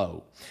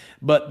Overflow.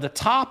 But the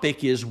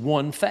topic is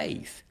one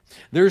faith.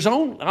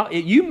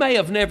 You may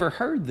have never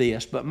heard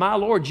this, but my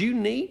Lord, you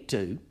need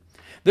to.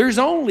 There's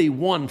only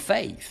one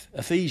faith,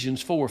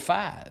 Ephesians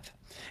 4:5.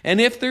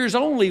 And if there's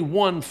only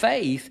one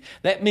faith,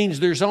 that means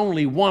there's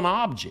only one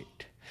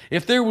object.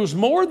 If there was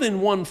more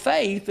than one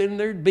faith, then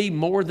there'd be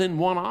more than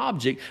one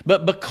object.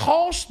 But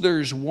because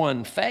there's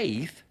one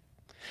faith,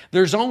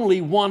 there's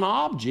only one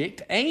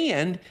object,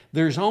 and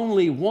there's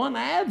only one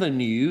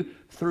avenue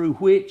through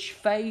which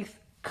faith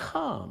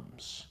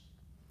comes.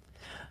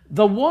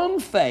 The one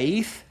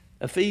faith,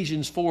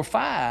 Ephesians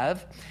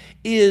 4:5,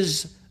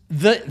 is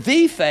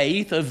the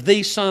faith of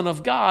the Son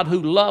of God who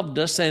loved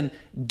us and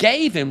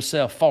gave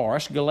Himself for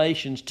us,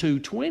 Galatians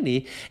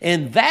 2:20,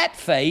 and that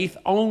faith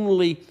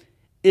only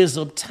is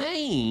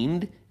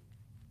obtained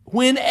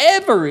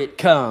whenever it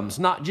comes,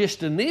 not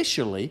just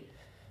initially,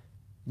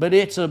 but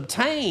it's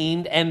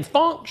obtained and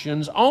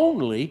functions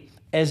only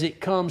as it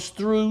comes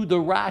through the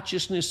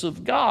righteousness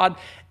of God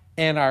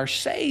and our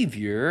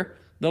Savior,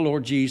 the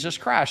Lord Jesus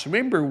Christ.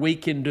 Remember, we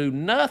can do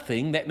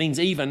nothing, that means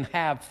even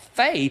have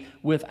faith,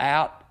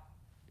 without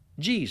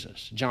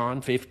Jesus. John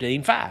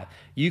 15:5.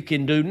 You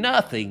can do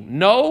nothing,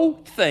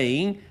 no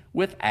thing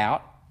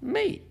without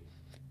me.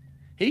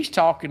 He's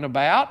talking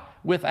about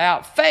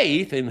without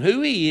faith in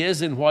who He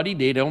is and what He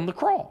did on the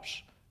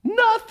cross.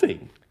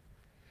 Nothing.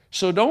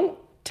 So don't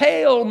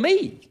tell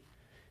me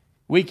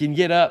we can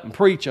get up and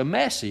preach a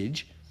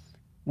message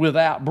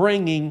without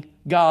bringing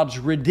God's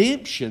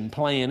redemption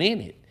plan in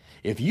it.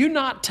 If you're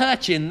not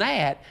touching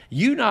that,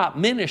 you're not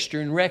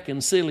ministering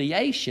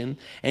reconciliation,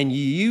 and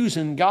you're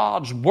using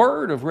God's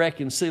word of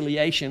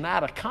reconciliation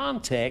out of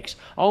context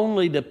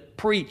only to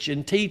preach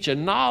and teach a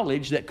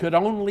knowledge that could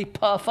only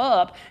puff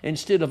up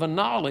instead of a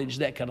knowledge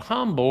that could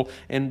humble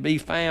and be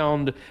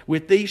found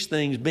with these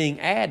things being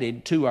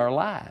added to our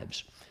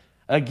lives.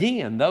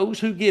 Again,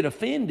 those who get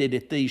offended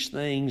at these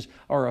things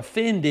are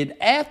offended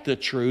at the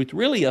truth,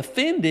 really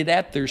offended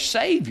at their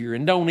Savior,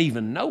 and don't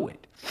even know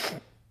it.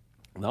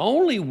 The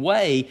only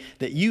way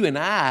that you and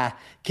I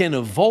can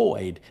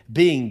avoid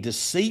being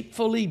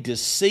deceitfully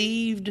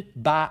deceived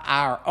by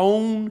our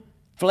own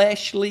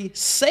fleshly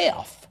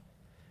self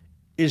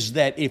is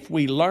that if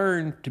we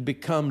learn to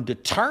become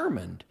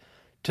determined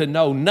to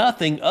know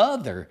nothing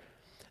other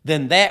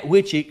than that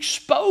which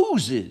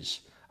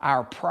exposes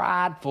our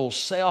prideful,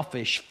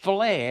 selfish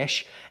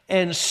flesh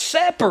and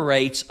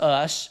separates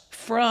us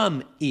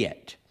from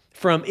it,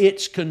 from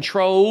its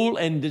control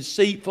and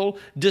deceitful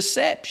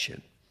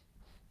deception.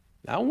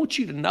 I want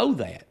you to know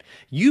that.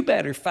 You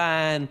better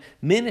find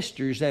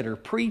ministers that are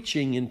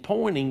preaching and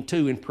pointing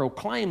to and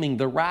proclaiming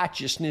the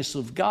righteousness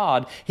of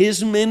God,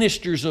 His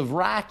ministers of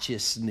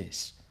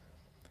righteousness.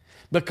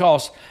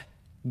 Because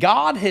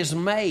God has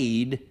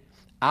made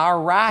our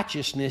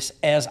righteousness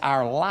as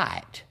our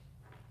light.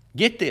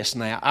 Get this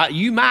now.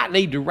 You might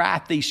need to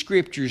write these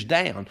scriptures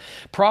down.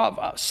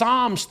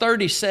 Psalms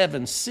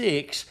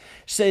 37:6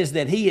 says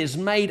that He has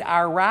made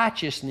our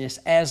righteousness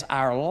as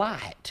our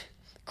light.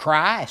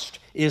 Christ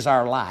is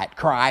our light.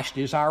 Christ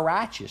is our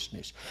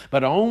righteousness.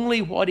 But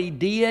only what He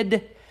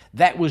did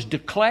that was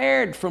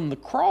declared from the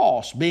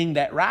cross, being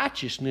that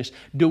righteousness,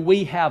 do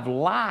we have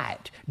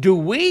light. Do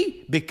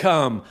we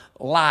become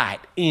light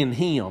in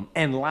Him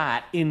and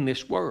light in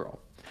this world?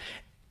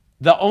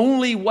 The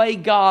only way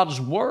God's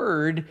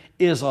Word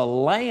is a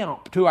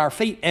lamp to our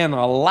feet and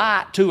a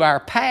light to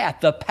our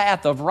path, the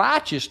path of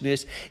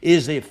righteousness,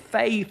 is if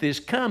faith is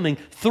coming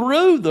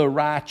through the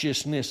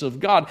righteousness of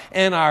God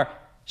and our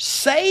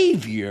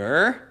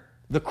Savior,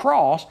 the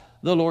cross,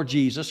 the Lord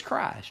Jesus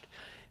Christ.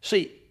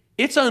 See,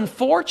 it's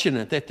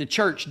unfortunate that the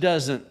church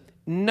doesn't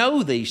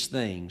know these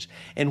things.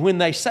 And when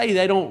they say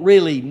they don't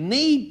really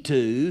need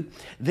to,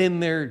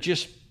 then they're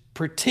just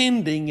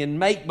pretending and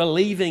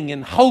make-believing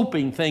and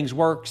hoping things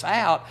works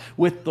out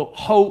with the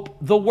hope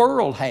the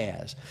world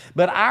has.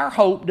 But our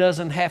hope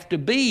doesn't have to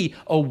be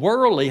a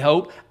worldly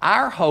hope.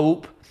 Our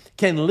hope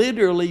can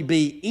literally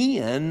be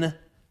in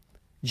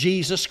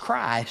Jesus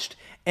Christ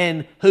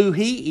and who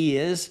He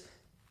is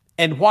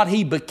and what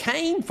He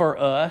became for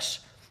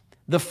us,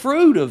 the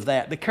fruit of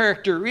that, the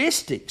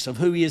characteristics of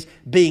who He is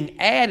being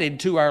added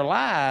to our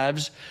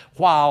lives,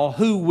 while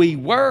who we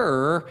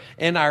were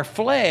in our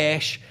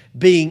flesh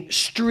being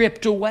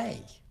stripped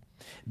away.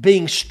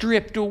 Being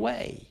stripped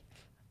away.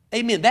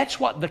 Amen. That's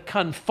what the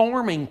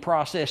conforming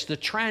process, the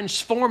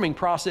transforming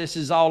process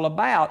is all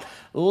about.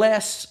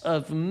 Less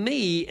of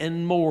me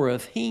and more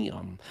of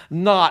Him.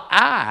 Not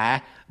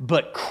I,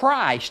 but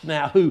Christ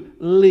now who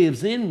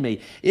lives in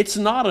me. It's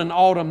not an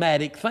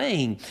automatic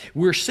thing.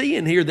 We're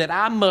seeing here that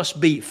I must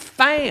be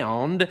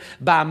found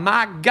by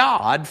my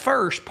God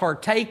first,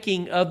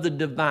 partaking of the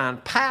divine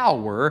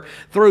power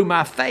through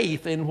my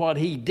faith in what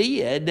He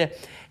did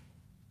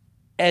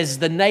as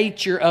the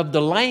nature of the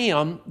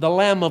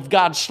Lamb of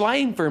God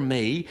slain for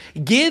me,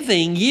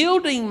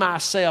 yielding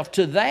myself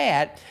to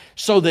that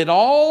so that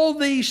all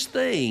these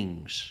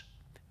things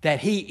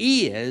that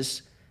He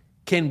is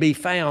can be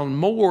found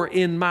more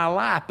in my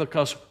life,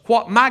 because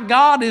what my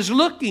God is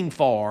looking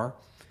for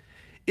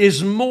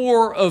is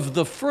more of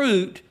the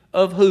fruit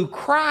of who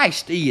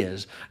Christ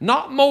is,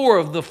 not more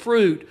of the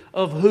fruit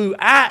of who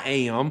I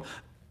am,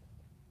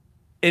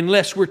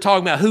 unless we're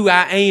talking about who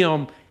I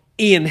am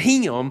in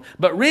Him,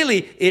 but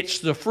really it's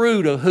the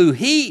fruit of who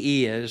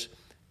He is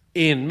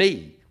in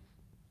me.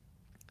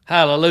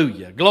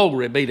 Hallelujah.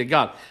 Glory be to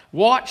God.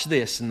 Watch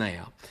this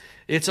now.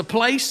 It's a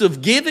place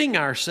of giving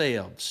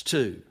ourselves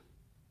to.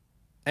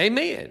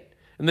 Amen.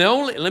 And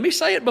let me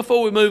say it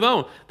before we move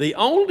on. The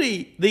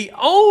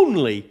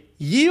only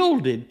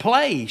yielded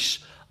place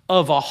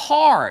of a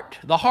heart,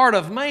 the heart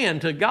of man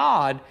to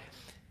God,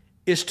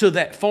 is to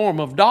that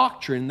form of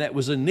doctrine that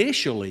was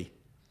initially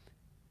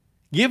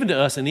given to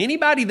us. And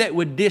anybody that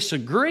would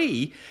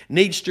disagree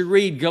needs to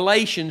read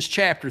Galatians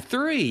chapter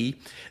 3,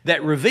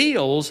 that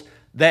reveals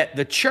that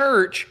the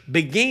church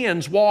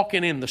begins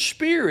walking in the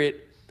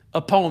Spirit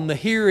upon the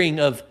hearing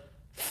of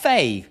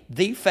faith,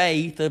 the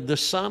faith of the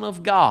Son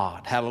of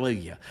God,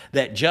 hallelujah,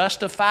 that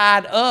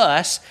justified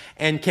us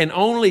and can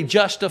only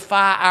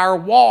justify our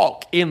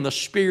walk in the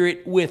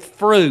Spirit with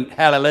fruit,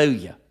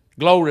 hallelujah.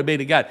 Glory be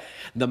to God.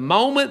 The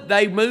moment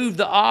they moved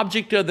the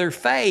object of their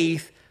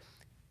faith,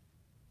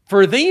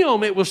 for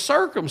them, it was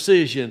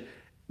circumcision,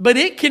 but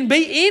it can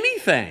be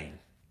anything.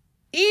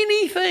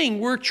 Anything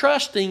we're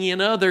trusting in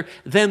other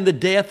than the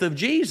death of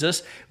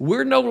Jesus,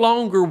 we're no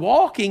longer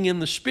walking in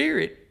the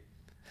Spirit.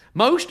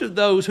 Most of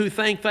those who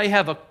think they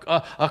have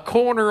a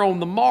corner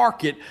on the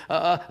market,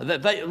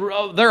 that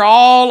they're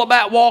all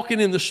about walking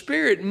in the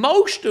Spirit,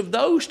 most of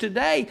those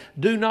today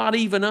do not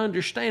even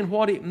understand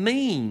what it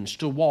means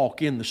to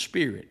walk in the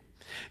Spirit.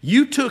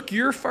 You took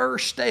your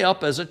first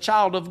step as a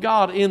child of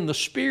God in the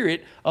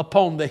Spirit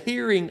upon the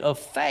hearing of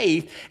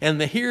faith,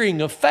 and the hearing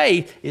of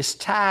faith is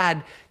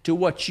tied to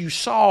what you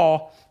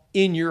saw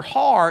in your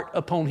heart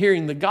upon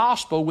hearing the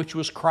gospel, which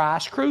was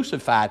Christ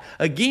crucified.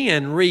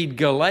 Again, read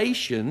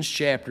Galatians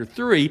chapter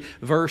 3,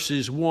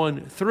 verses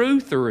 1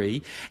 through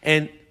 3,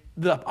 and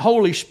the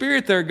Holy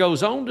Spirit there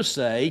goes on to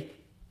say,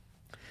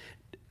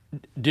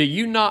 do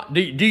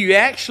you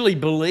actually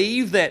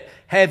believe that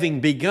having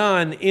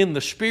begun in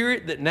the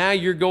Spirit, that now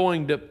you're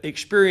going to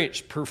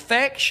experience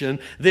perfection,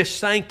 this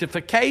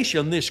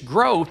sanctification, this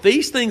growth,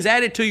 these things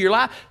added to your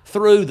life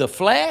through the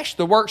flesh,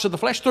 the works of the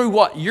flesh, through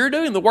what you're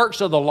doing, the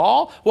works of the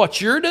law, what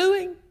you're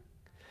doing?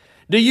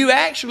 Do you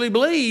actually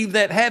believe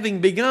that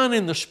having begun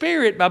in the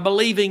Spirit by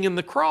believing in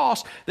the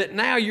cross, that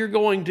now you're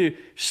going to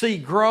see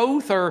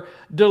growth or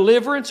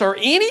deliverance or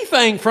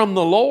anything from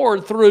the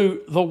Lord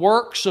through the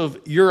works of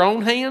your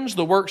own hands,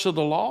 the works of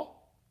the law?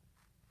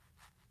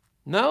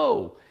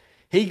 No.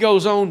 He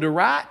goes on to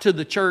write to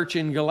the church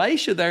in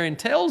Galatia there and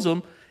tells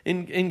them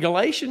in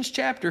Galatians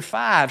chapter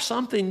 5,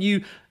 something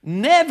you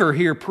never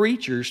hear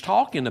preachers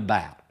talking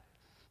about,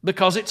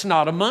 because it's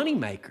not a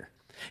moneymaker.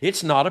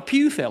 It's not a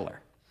pew filler.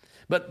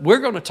 But we're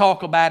going to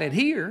talk about it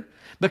here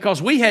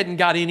because we hadn't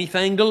got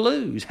anything to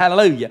lose.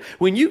 Hallelujah.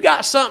 When you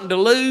got something to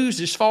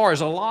lose as far as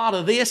a lot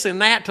of this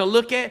and that to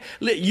look at,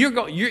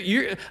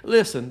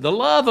 listen, the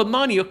love of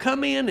money will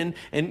come in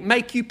and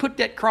make you put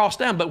that cross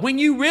down. But when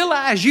you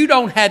realize you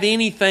don't have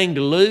anything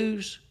to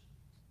lose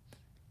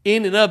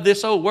in and of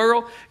this old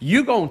world,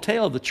 you're going to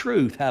tell the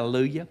truth.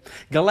 Hallelujah.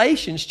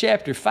 Galatians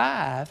chapter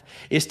 5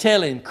 is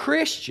telling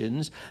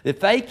Christians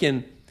that they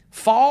can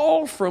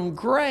fall from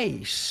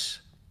grace.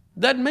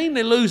 Doesn't mean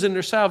they're losing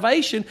their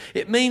salvation.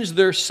 It means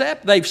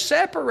they've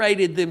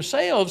separated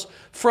themselves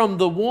from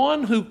the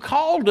one who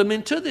called them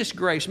into this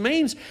grace. It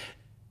means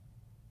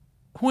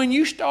when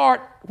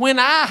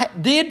I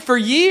did for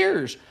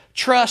years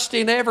trust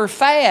in every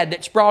fad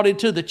that's brought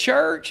into the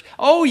church,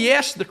 oh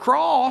yes, the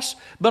cross,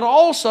 but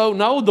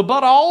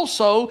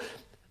also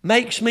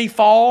makes me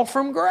fall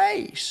from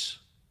grace.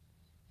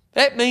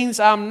 That means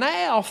I'm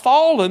now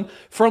fallen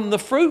from the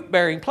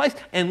fruit-bearing place.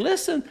 And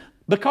listen,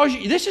 because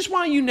this is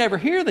why you never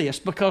hear this,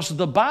 because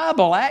the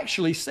Bible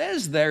actually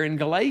says there in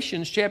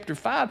Galatians chapter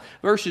 5,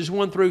 verses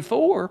 1 through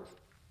 4,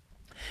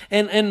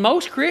 and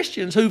most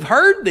Christians who've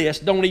heard this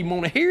don't even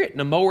want to hear it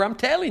no more. I'm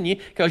telling you,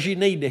 because you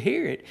need to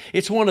hear it.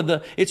 It's one of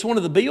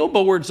the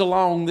billboards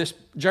along this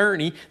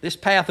journey, this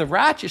path of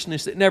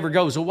righteousness that never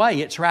goes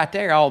away. It's right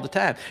there all the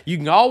time. You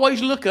can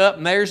always look up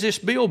and there's this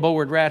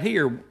billboard right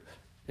here,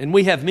 and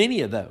we have many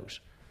of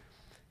those.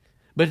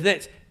 But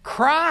that's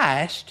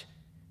Christ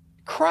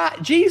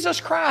Jesus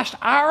Christ,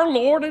 our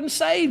Lord and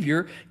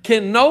Savior,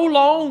 can no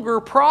longer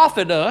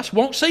profit us,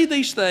 won't see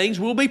these things,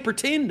 we'll be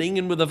pretending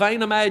and with a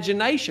vain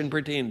imagination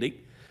pretending,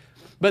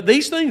 but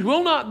these things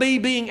will not be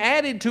being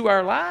added to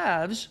our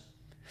lives.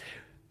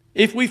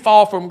 If we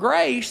fall from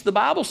grace, the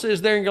Bible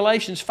says there in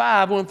Galatians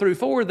 5, 1 through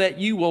 4, that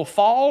you will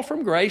fall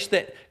from grace,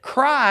 that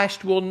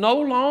Christ will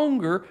no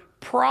longer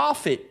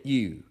profit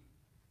you.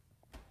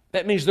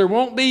 That means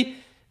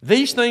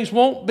these things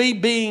won't be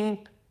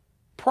being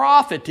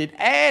profited,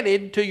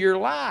 added to your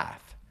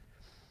life.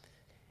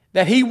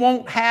 That He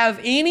won't have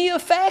any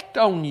effect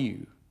on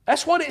you.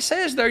 That's what it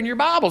says there in your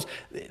Bibles.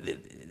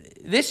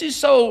 This is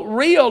so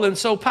real and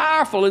so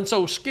powerful and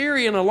so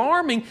scary and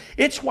alarming,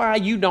 it's why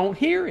you don't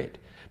hear it.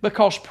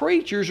 Because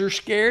preachers are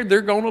scared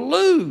they're going to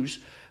lose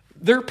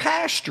their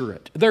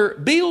pastorate, their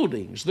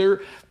buildings,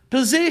 their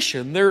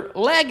position, their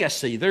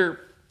legacy, their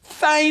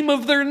fame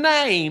of their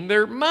name,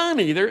 their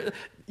money.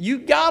 You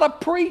got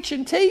to preach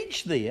and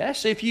teach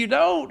this. If you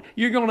don't,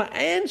 you're going to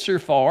answer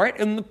for it,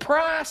 and the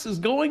price is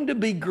going to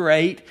be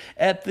great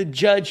at the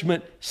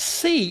judgment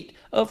seat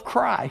of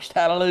Christ.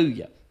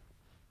 Hallelujah.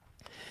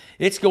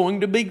 It's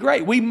going to be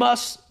great. We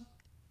must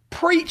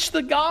preach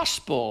the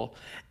gospel,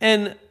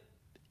 and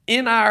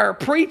in our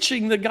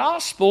preaching the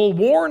gospel,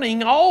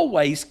 warning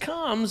always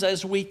comes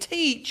as we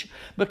teach,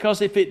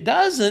 because if it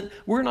doesn't,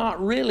 we're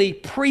not really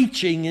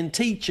preaching and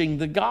teaching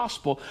the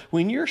gospel.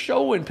 When you're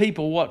showing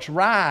people what's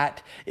right,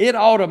 it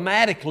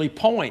automatically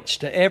points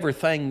to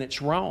everything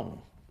that's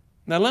wrong.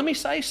 Now, let me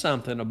say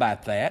something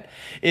about that.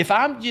 If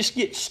I just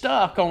get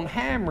stuck on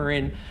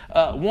hammering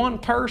one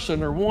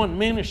person or one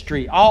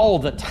ministry all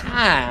the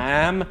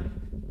time,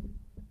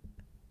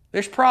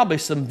 there's probably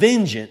some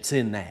vengeance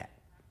in that.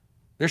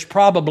 There's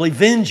probably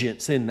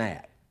vengeance in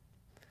that.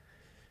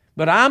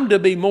 But I'm to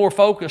be more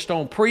focused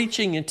on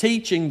preaching and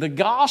teaching the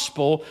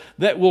gospel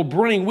that will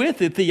bring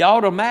with it the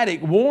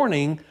automatic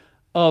warning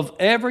of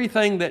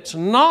everything that's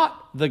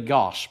not the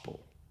gospel.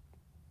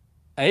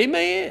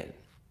 Amen.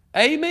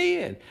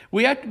 Amen.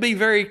 We have to be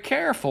very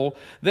careful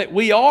that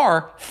we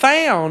are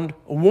found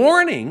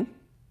warning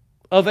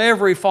of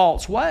every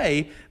false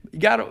way. We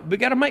got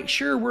to make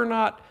sure we're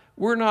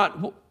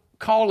not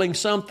calling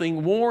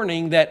something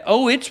warning that,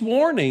 it's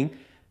warning,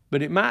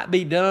 but it might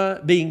be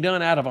being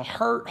done out of a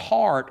hurt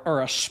heart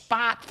or a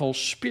spiteful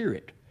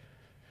spirit.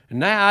 And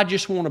now I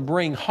just want to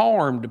bring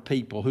harm to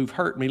people who've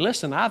hurt me.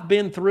 Listen, I've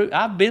been through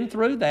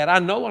that. I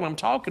know what I'm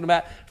talking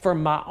about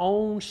from my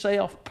own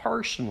self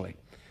personally.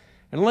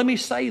 And let me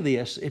say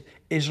this,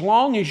 as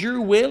long as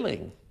you're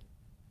willing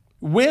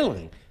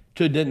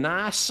to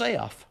deny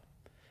self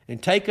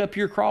and take up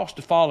your cross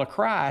to follow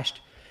Christ,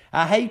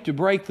 I hate to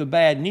break the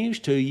bad news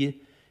to you,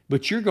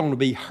 but you're going to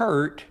be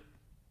hurt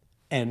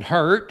and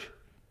hurt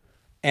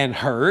and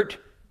hurt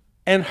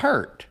and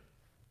hurt.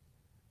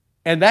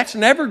 And that's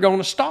never going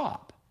to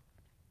stop.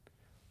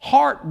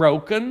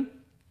 Heartbroken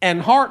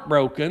and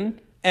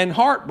heartbroken and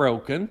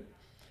heartbroken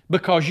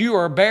because you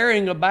are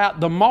bearing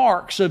about the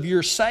marks of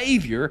your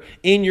Savior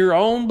in your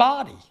own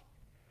body.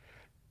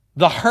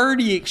 The hurt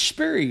He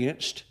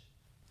experienced,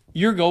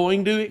 you're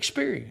going to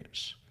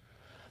experience.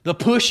 The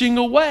pushing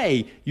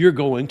away, you're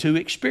going to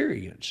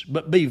experience.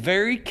 But be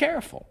very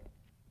careful.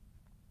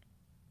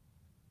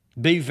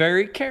 Be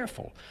very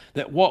careful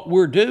that what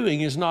we're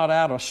doing is not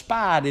out of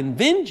spite and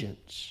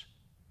vengeance,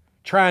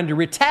 trying to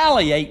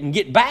retaliate and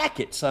get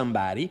back at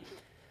somebody.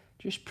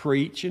 Just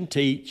preach and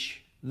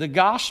teach the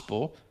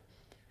gospel.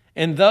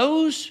 And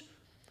those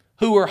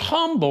who are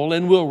humble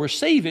and will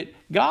receive it,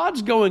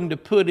 God's going to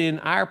put in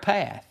our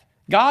path.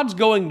 God's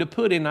going to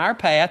put in our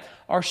path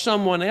or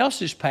someone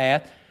else's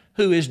path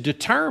who is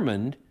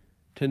determined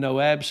to know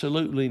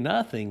absolutely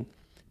nothing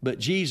but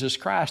Jesus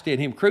Christ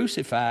and Him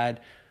crucified,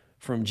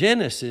 from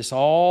Genesis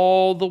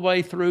all the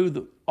way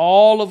through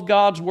all of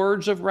God's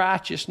words of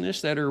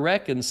righteousness that are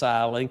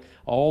reconciling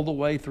all the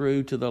way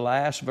through to the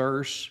last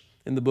verse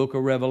in the book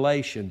of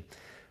Revelation.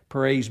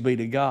 Praise be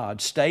to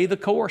God. Stay the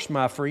course,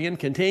 my friend.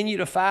 Continue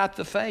to fight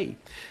the faith,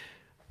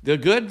 the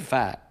good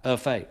fight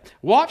of faith.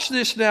 Watch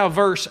this now,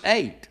 verse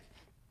 8.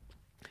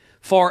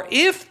 For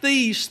if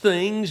these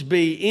things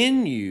be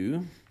in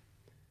you,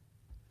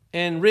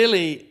 and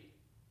really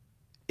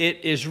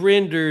it is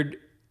rendered,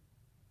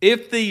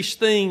 if these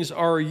things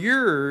are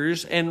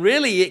yours, and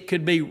really it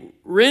could be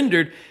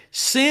rendered,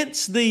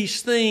 since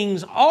these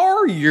things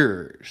are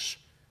yours.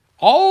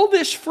 All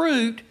this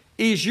fruit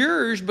is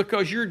yours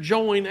because you're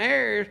joint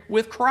heirs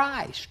with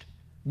Christ.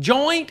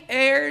 Joint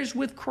heirs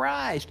with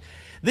Christ.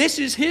 This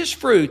is His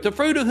fruit, the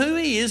fruit of who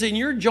He is, and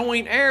you're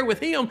joint heir with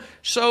Him.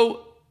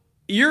 So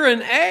you're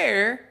an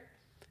heir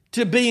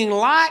to being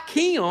like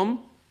Him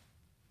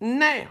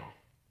now.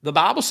 The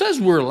Bible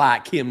says we're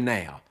like Him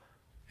now.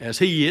 As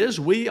He is,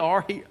 we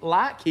are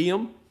like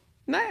Him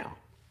now.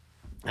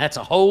 That's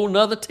a whole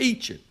nother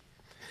teaching.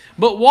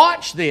 But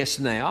watch this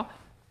now.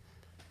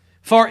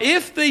 For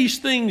if these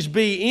things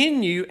be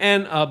in you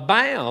and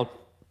abound,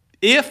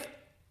 if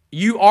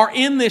you are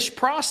in this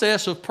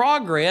process of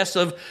progress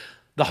of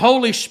the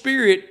Holy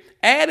Spirit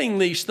adding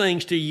these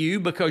things to you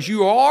because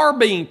you are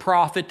being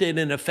profited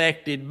and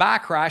affected by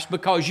Christ,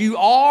 because you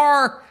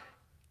are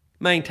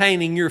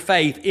maintaining your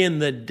faith in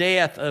the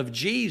death of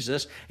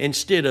Jesus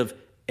instead of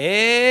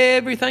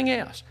everything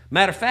else.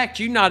 Matter of fact,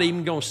 you're not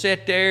even going to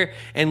sit there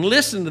and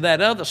listen to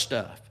that other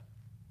stuff.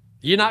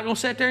 You're not going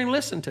to sit there and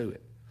listen to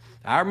it.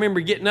 I remember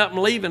getting up and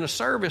leaving a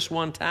service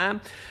one time.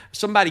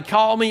 Somebody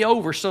called me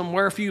over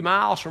somewhere a few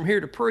miles from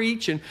here to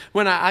preach, and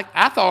when I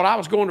thought I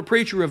was going to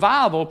preach a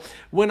revival.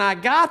 When I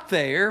got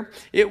there,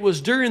 it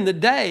was during the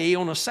day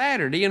on a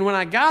Saturday, and when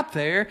I got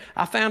there,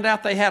 I found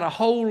out they had a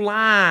whole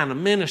line of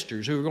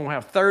ministers who were going to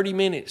have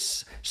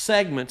 30-minute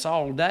segments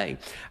all day.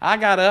 I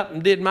got up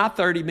and did my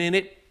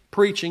 30-minute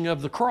preaching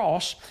of the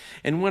cross,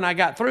 and when I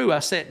got through, I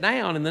sat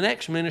down, and the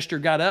next minister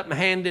got up and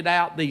handed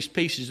out these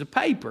pieces of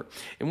paper.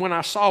 And when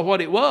I saw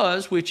what it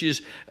was, which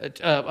is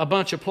a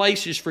bunch of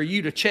places for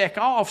you to check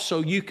off so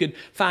you could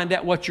find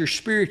out what your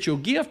spiritual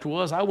gift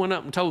was, I went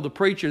up and told the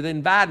preacher that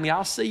invited me,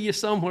 "I'll see you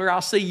somewhere.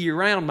 I'll see you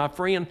around, my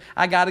friend.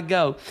 I got to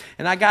go."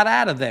 And I got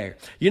out of there.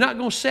 You're not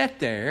going to sit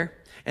there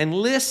and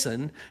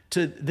listen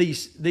to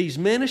these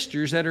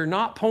ministers that are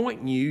not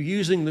pointing you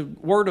using the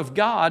Word of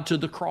God to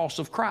the cross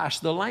of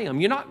Christ, the Lamb.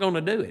 You're not going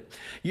to do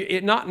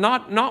it.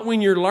 Not when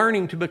you're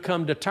learning to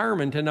become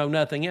determined to know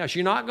nothing else.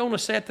 You're not going to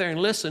sit there and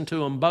listen to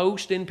them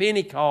boast in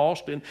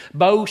Pentecost and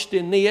boast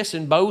in this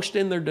and boast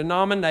in their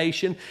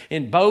denomination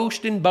and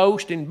boast and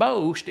boast and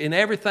boast in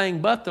everything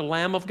but the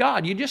Lamb of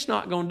God. You're just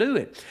not going to do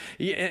it.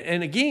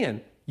 And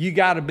again, you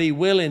got to be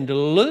willing to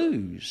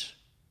lose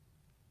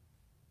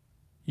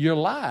your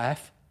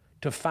life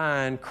to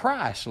find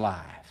Christ's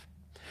life.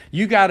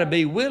 You got to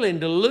be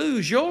willing to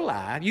lose your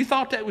life. You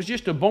thought that was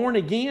just a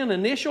born-again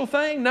initial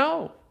thing?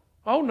 No.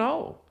 Oh,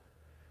 no.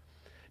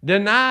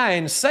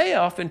 Denying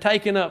self and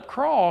taking up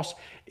cross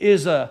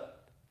is a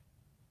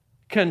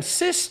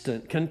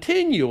consistent,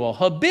 continual,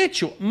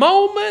 habitual,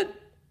 moment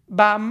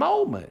by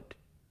moment,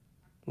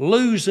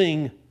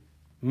 losing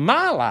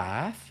my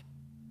life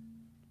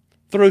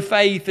through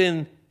faith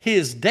in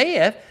His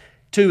death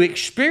to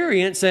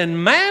experience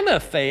and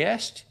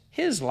manifest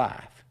His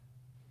life.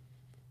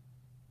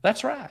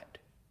 That's right.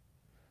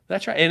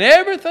 That's right. And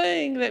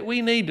everything that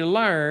we need to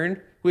learn,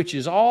 which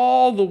is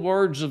all the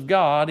words of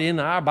God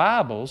in our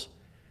Bibles,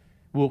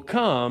 will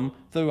come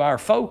through our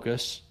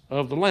focus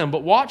of the Lamb.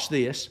 But watch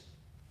this.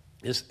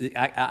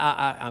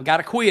 I've got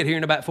to quit here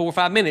in about 4 or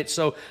 5 minutes,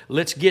 so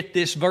let's get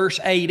this verse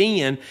 8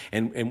 in,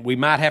 and we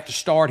might have to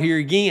start here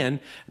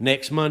again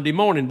next Monday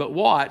morning. But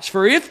watch.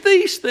 "For if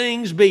these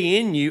things be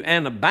in you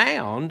and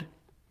abound,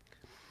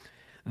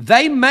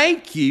 they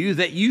make you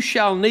that you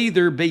shall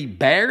neither be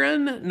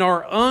barren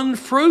nor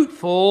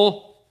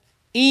unfruitful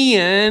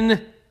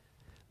in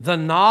the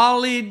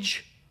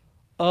knowledge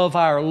of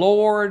our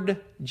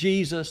Lord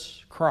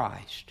Jesus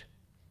Christ."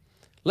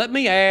 Let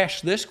me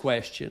ask this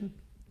question.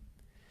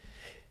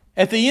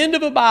 At the end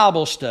of a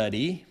Bible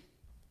study,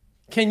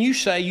 can you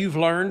say you've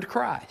learned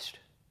Christ?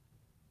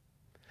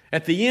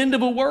 At the end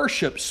of a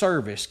worship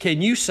service,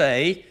 can you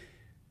say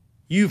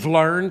you've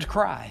learned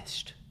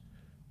Christ?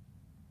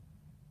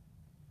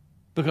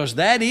 Because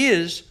that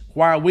is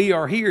why we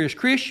are here as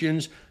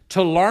Christians,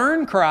 to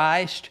learn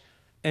Christ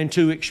and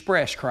to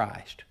express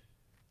Christ.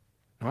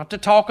 Not to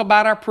talk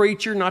about our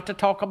preacher, not to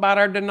talk about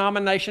our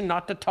denomination,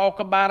 not to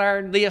talk about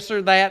our this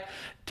or that.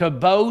 To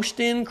boast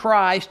in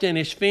Christ and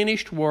His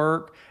finished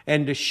work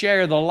and to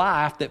share the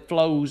life that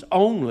flows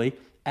only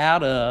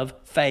out of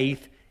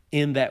faith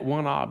in that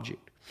one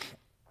object.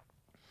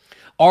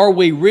 Are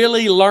we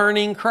really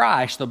learning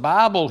Christ? The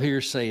Bible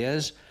here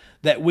says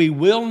that we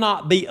will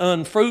not be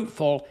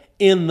unfruitful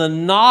in the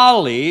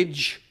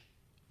knowledge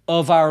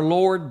of our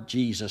Lord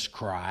Jesus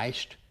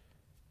Christ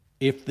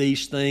if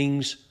these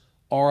things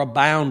are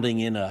abounding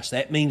in us.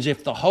 That means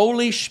if the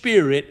Holy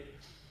Spirit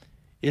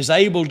is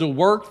able to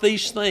work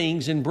these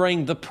things and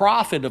bring the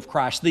profit of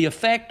Christ, the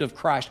effect of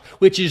Christ,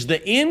 which is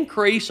the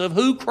increase of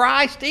who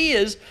Christ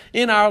is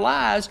in our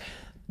lives,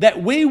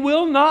 that we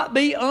will not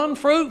be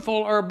unfruitful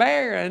or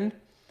barren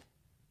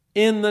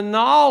in the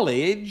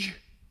knowledge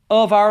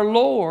of our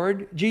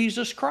Lord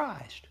Jesus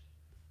Christ.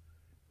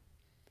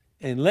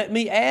 And let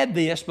me add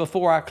this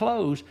before I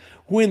close.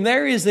 When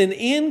there is an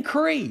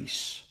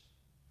increase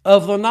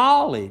of the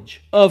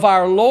knowledge of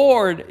our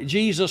Lord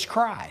Jesus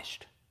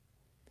Christ,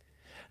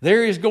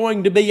 there is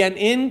going to be an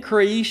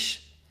increase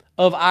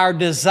of our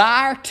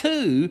desire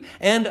to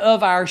and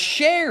of our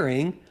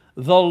sharing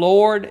the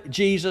Lord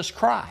Jesus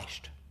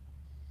Christ.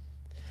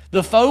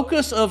 The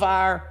focus of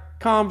our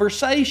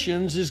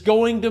conversations is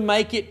going to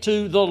make it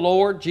to the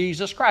Lord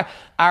Jesus Christ.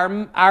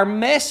 Our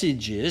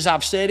messages,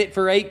 I've said it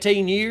for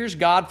 18 years,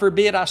 God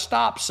forbid I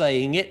stop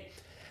saying it.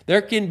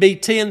 There can be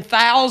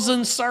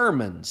 10,000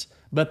 sermons,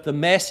 but the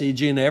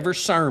message in every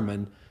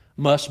sermon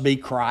must be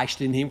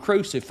Christ and Him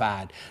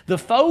crucified. The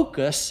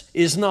focus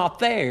is not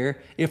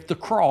there if the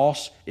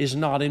cross is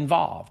not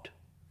involved.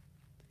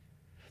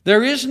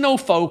 There is no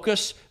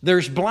focus,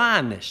 there's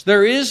blindness.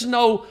 There is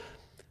no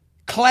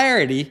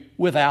clarity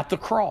without the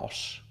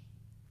cross.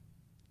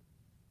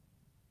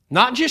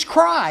 Not just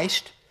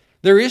Christ,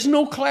 There is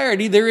no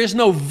clarity, there is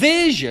no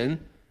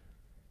vision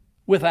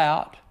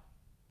without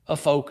a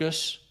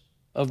focus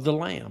of the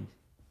Lamb.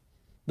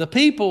 The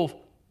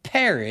people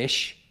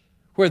perish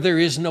where there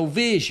is no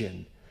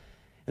vision.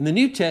 And the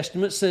New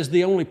Testament says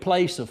the only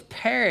place of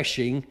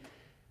perishing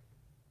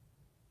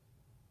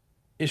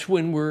is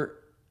when we're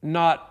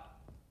not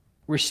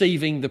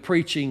receiving the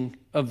preaching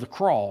of the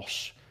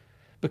cross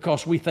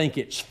because we think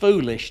it's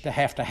foolish to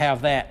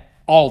have that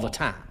all the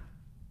time.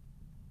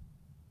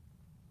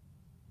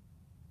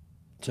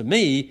 To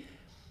me,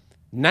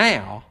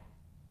 now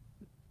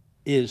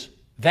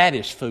that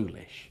is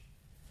foolish.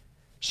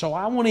 So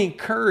I want to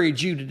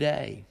encourage you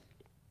today.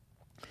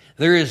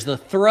 There is the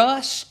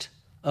thrust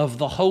of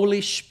the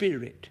Holy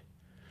Spirit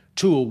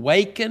to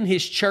awaken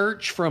His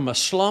church from a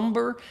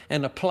slumber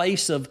and a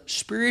place of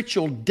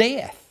spiritual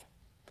death.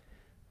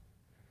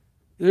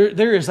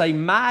 There is a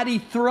mighty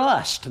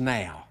thrust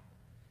now.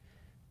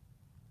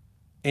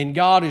 And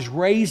God is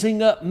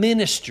raising up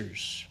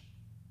ministers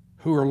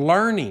who are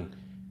learning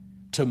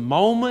to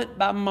moment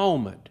by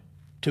moment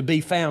to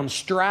be found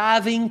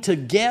striving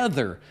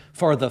together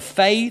for the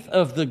faith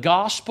of the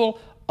gospel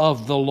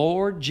of the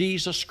Lord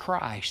Jesus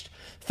Christ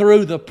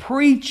through the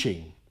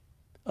preaching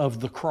of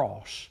the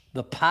cross,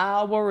 the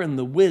power and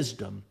the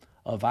wisdom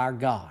of our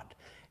God.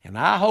 And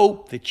I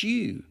hope that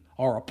you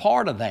are a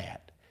part of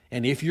that.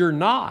 And if you're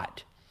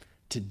not,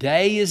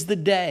 today is the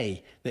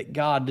day that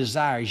God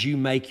desires you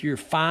make your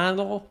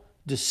final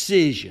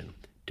decision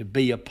to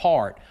be a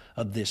part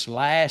of this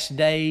last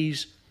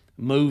days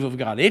move of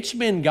God. It's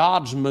been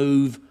God's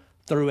move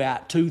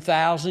throughout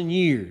 2,000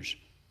 years.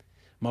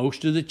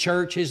 Most of the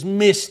church has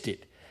missed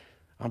it.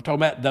 I'm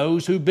talking about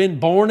those who've been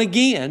born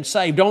again,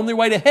 saved, on their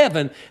way to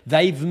heaven.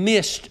 They've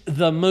missed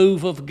the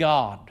move of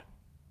God.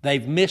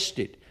 They've missed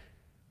it.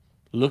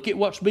 Look at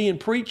what's being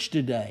preached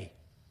today.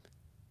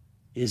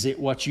 Is it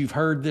what you've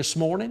heard this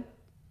morning?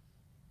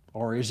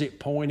 Or is it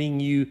pointing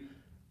you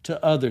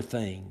to other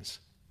things?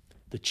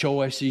 The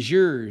choice is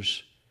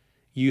yours.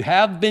 You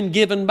have been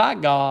given by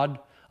God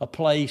a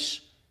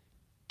place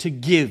to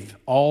give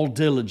all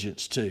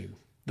diligence to,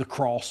 the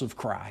cross of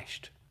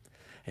Christ.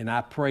 And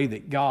I pray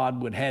that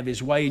God would have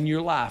His way in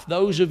your life.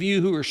 Those of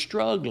you who are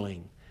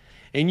struggling,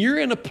 and you're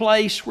in a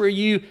place where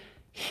you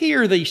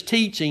hear these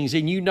teachings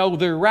and you know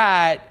they're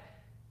right,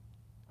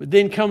 but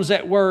then comes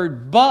that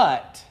word,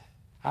 but.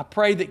 I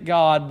pray that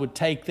God would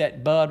take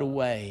that but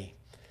away.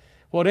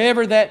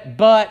 Whatever that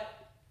but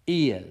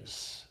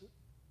is,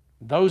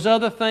 those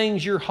other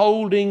things you're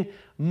holding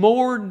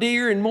more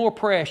dear and more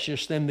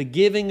precious than the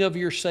giving of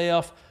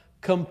yourself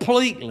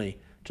completely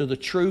to the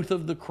truth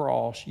of the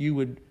cross, you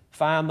would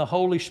find the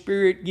Holy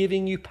Spirit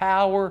giving you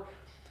power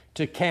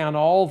to count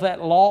all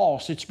that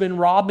loss. It's been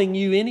robbing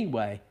you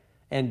anyway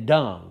and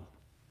dung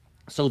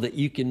so that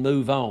you can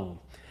move on.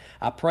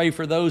 I pray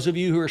for those of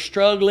you who are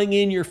struggling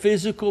in your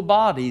physical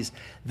bodies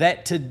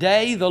that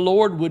today the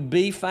Lord would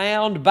be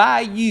found by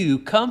you,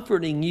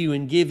 comforting you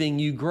and giving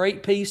you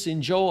great peace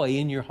and joy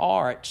in your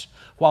hearts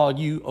while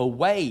you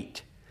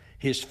await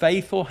His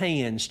faithful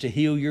hands to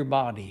heal your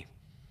body.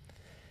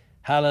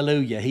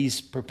 Hallelujah.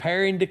 He's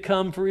preparing to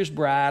come for His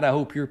bride. I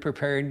hope you're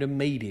preparing to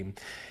meet Him.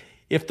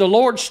 If the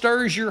Lord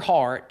stirs your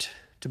heart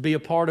to be a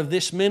part of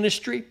this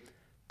ministry,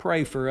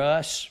 pray for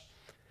us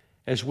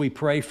as we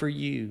pray for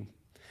you.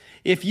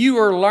 If you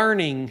are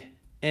learning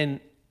and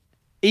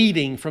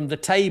eating from the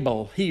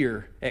table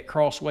here at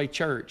Crossway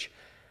Church,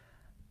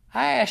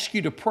 I ask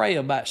you to pray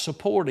about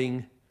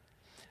supporting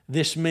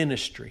this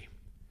ministry,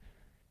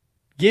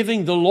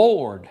 giving the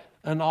Lord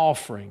an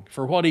offering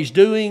for what He's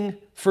doing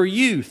for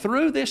you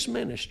through this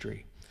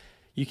ministry.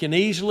 You can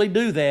easily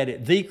do that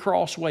at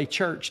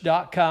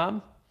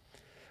thecrosswaychurch.com,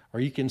 or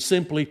you can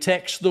simply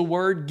text the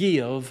word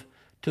give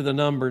to the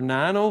number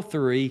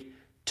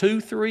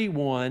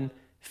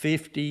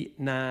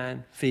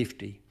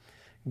 903-231-5950.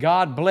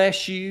 God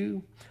bless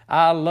you.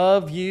 I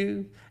love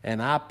you,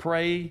 and I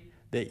pray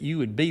that you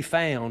would be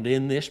found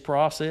in this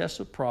process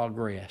of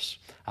progress.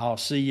 I'll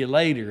see you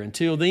later.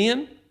 Until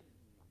then,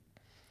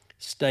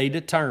 stay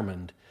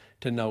determined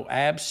to know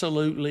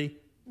absolutely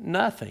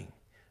nothing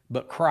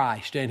but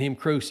Christ and Him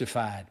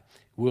crucified.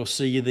 We'll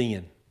see you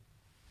then.